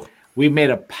also we made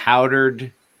a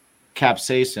powdered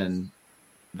capsaicin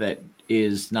that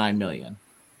is 9 million.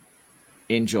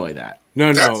 Enjoy that.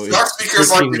 no, That it's sucks because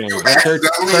like 13 if million. you That's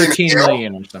accidentally 13 inhale,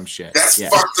 million or some shit. that's Yeah.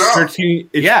 fucked up. 13.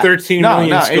 It's Yeah. 13 No,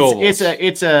 million Scovilles.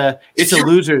 it's a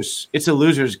you-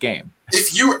 loser's game.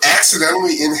 If you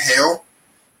accidentally inhale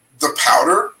the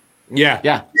powder, Yeah.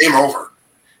 Yeah. game over.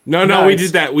 No, No, we it's-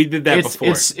 did that. We did that It's before.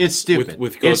 it's stupid.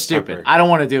 With It's ghost stupid. pepper. I don't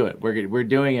want to do it. We're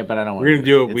doing it, but I don't want. We're gonna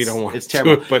do it. It's- We don't want It's to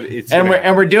terrible. do it, but it's and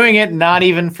gonna we're doing it not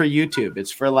even for YouTube.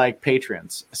 It's for like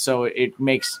patrons, so it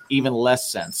makes even less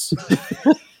sense.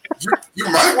 You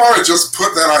might want to just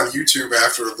put that on YouTube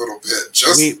after a little bit.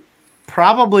 Just We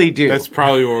probably do. That's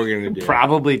probably what we're gonna do.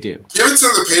 Probably do. give it to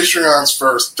the Patreons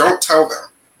first. Don't tell them.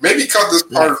 Maybe cut this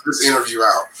part of this interview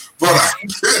out. But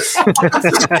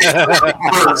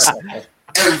first,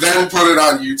 and then put it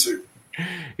on YouTube.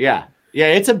 Yeah,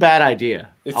 it's a bad idea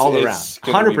all It's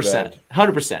around. gonna be 100%.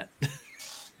 100%.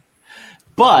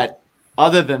 But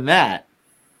other than that,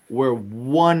 we're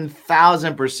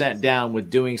 1000% down with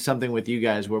doing something with you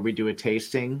guys where we do a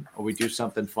tasting or we do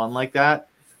something fun like that.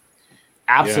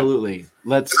 Absolutely.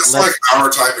 That's Let's like our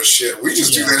type of shit. We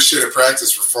just do that shit at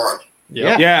practice for fun.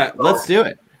 Yeah. let's do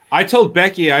it. I told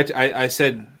Becky. I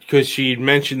said because she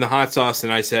mentioned the hot sauce,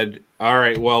 and I said, "All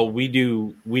right, well, we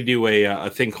do a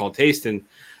thing called tasting."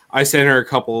 I sent her a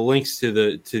couple of links to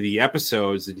the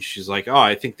episodes, and she's like, "Oh,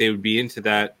 I think they would be into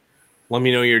that. Let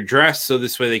me know your address so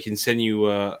this way they can send you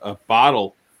a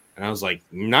bottle." And I was like,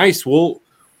 "Nice. We'll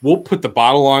put the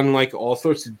bottle on like all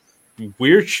sorts of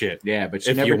weird shit." Yeah, but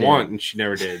she if never you did. want, and she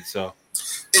never did. So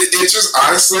It just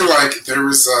honestly like there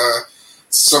was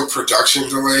some production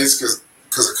delays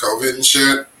because of COVID and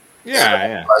shit.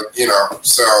 yeah. Like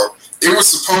so it was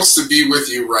supposed to be with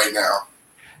you right now.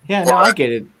 Yeah, no, I get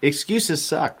it. Excuses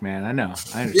suck, man. I know.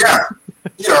 I understand.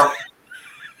 Yeah,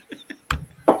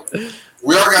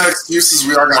 we all got excuses.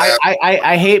 We all got.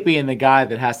 I hate being the guy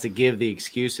that has to give the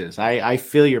excuses. I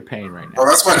feel your pain right now. Well,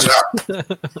 that's my job.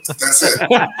 That's it.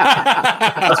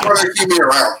 That's why they keep me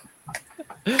around.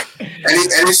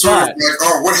 Any sort of like,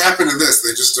 oh, what happened to this? They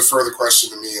just defer the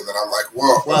question to me, and then I'm like,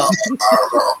 whoa, Well- I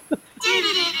don't know.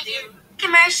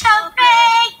 Commercial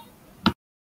break.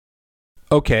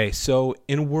 Okay, so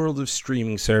in a world of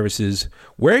streaming services,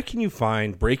 where can you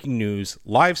find breaking news,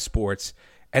 live sports,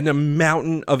 and a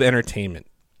mountain of entertainment?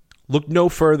 Look no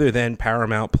further than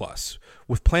Paramount Plus.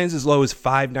 With plans as low as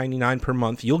 $5.99 per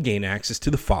month, you'll gain access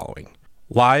to the following: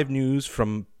 live news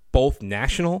from both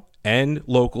national and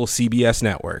local CBS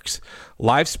networks,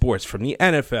 live sports from the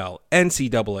NFL,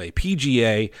 NCAA,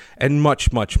 PGA, and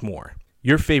much, much more.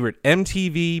 Your favorite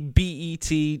MTV, BET,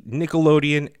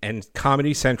 Nickelodeon, and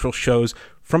Comedy Central shows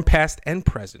from past and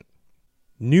present.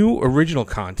 New original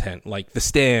content like The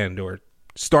Stand or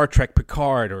Star Trek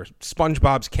Picard or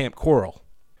SpongeBob's Camp Coral.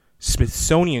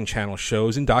 Smithsonian Channel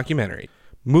shows and documentaries.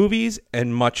 Movies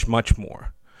and much, much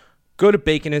more. Go to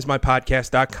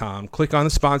baconismypodcast.com, click on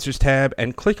the sponsors tab,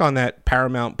 and click on that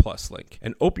Paramount Plus link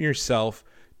and open yourself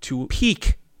to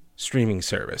peak streaming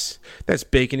service. That's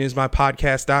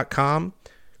baconismypodcast.com.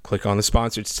 Click on the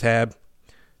sponsors tab,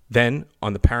 then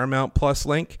on the Paramount Plus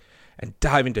link, and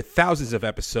dive into thousands of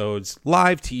episodes,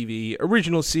 live TV,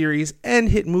 original series, and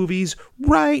hit movies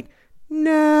right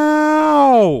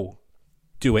now.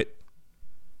 Do it.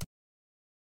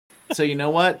 So you know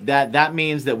what? That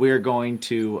means that we're going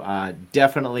to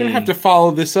definitely We're going to have to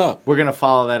follow this up. We're going to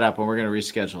follow that up, and we're going to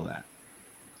reschedule that.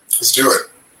 Let's do it.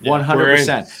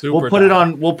 100%. We're We'll in. put it Super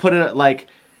on. We'll put it like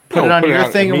put No, it on put it your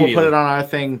out thing, and we'll put it immediately. on our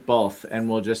thing both, and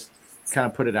we'll just kind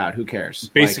of put it out. Who cares?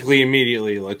 Basically,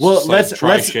 immediately. Let's Well, just, like, try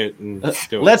let's- shit and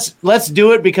do it. let's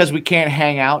do it because we can't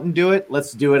hang out and do it.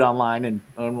 Let's do it online, and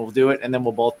we'll do it, and then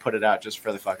we'll both put it out just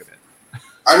for the fuck of it.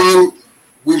 I mean,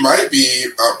 we might be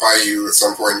up by you at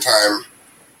some point in time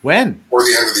When? or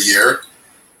the end of the year.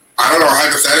 I don't know.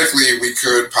 Hypothetically, we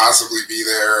could possibly be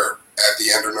there at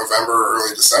the end of November or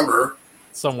early December.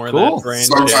 somewhere in Cool. that range.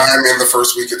 sometime in the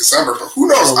first week of December. But who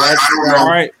knows? Well, I don't know. all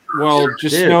right. Well,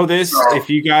 just Dude. know this: No. if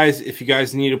you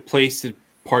guys need a place to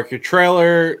park your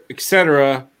trailer,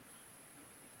 etc.,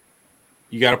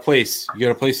 you got a place. You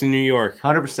got a place in New York.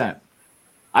 100%.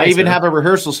 I Thanks, even man. have a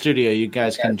rehearsal studio you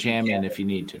guys can jam in if you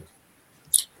need to.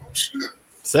 Shit.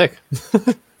 Sick.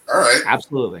 All right.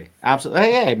 Absolutely. Absolutely.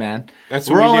 Hey, man. That's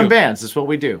We're what all we in do. bands. That's what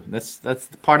we do. That's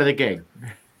part of the gig.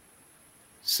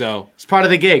 So It's part of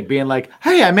the gig being like,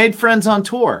 hey, I made friends on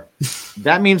tour.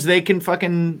 That means they can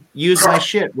fucking use my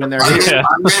shit when they're I here. made, Yeah.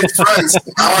 I made friends.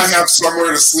 Now I have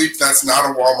somewhere to sleep that's not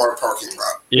a Walmart parking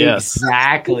lot. Yes.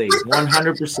 Exactly.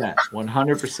 100%.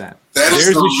 100%. That is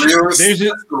There's the a sh- realest. there's a-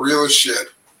 That's the realest shit.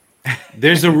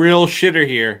 there's a real shitter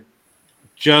here.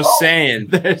 Just saying.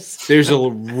 There's a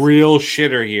real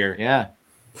shitter here. Yeah.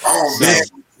 Oh man,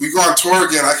 we go on tour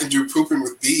again. I can do pooping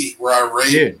with B, where I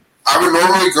rate. Dude. I would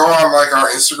normally go on like our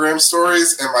Instagram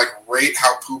stories and like rate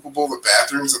how poopable the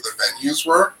bathrooms at the venues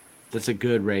were. That's a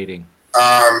good rating.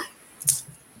 I'm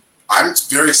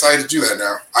very excited to do that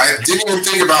now. I didn't even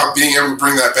think about being able to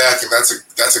bring that back, and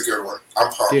that's a good one.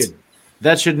 I'm pumped. Dude,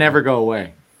 that should never go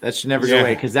away. That should never go Yeah.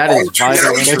 away because that Oh, is dude, that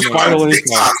vital we should do information. vital on info.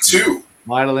 TikTok too.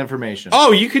 Vital information.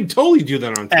 Oh, you could totally do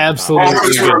that on TikTok. Absolutely. Oh,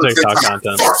 we should Good do it on TikTok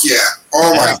content. Fuck yeah!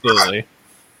 Oh my god! Absolutely.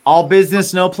 All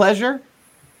business, no pleasure?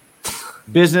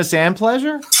 Business and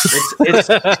pleasure? It's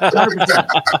 100%.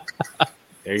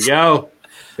 There you go.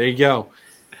 There you go.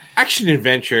 Action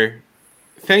Adventure.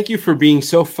 Thank you for being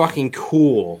so fucking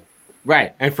cool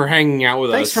Right. and for hanging out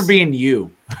with Thanks us. for being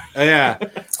you. Yeah.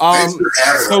 Thanks for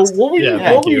having So us. what would Yeah, you,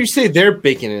 thank what would you. you say their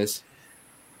bacon is?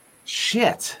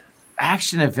 Shit.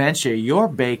 Action adventure. Your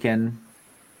bacon.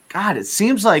 God, it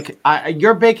seems like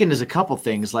your bacon is a couple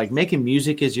things. Like making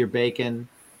music is your bacon.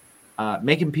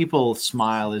 Making people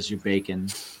smile is your bacon.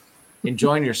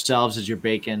 Enjoying yourselves is your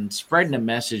bacon. Spreading a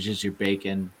message is your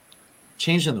bacon.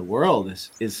 Changing the world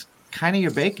is kind of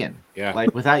your bacon. Yeah.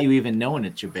 Like without you even knowing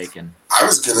it's your bacon. I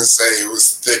was gonna say it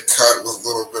was thick cut with a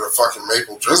little bit of fucking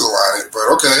maple drizzle on it,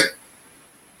 but okay.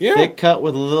 Yeah. Thick cut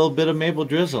with a little bit of maple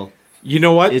drizzle. You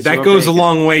know what? Is That your goes bacon. a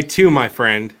long way too, my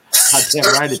friend. God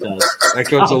damn right it does. That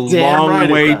goes Oh, a damn long right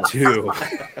it way does. too.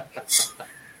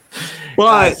 But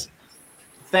Guys,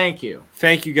 thank you.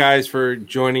 thank you guys for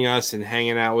joining us and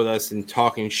hanging out with us and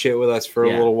talking shit with us for a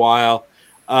Yeah. little while.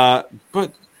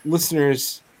 But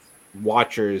listeners,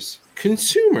 watchers,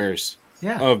 consumers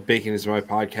Yeah. of Bacon is My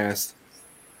Podcast,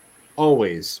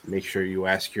 always make sure you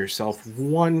ask yourself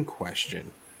one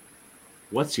question.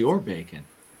 What's your bacon?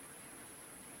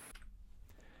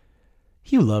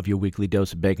 You love your weekly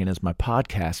dose of bacon as my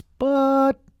podcast,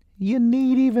 but you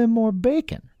need even more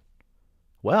bacon.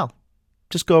 Well,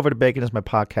 just go over to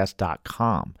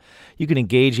baconismypodcast.com. You can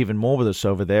engage even more with us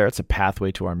over there. It's a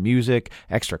pathway to our music,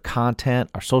 extra content,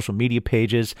 our social media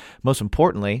pages. Most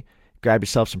importantly, grab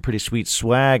yourself some pretty sweet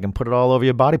swag and put it all over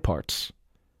your body parts.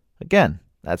 Again,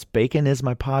 that's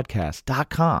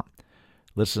baconismypodcast.com.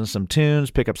 Listen to some tunes,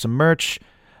 pick up some merch,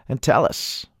 and tell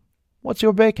us, what's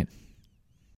your bacon?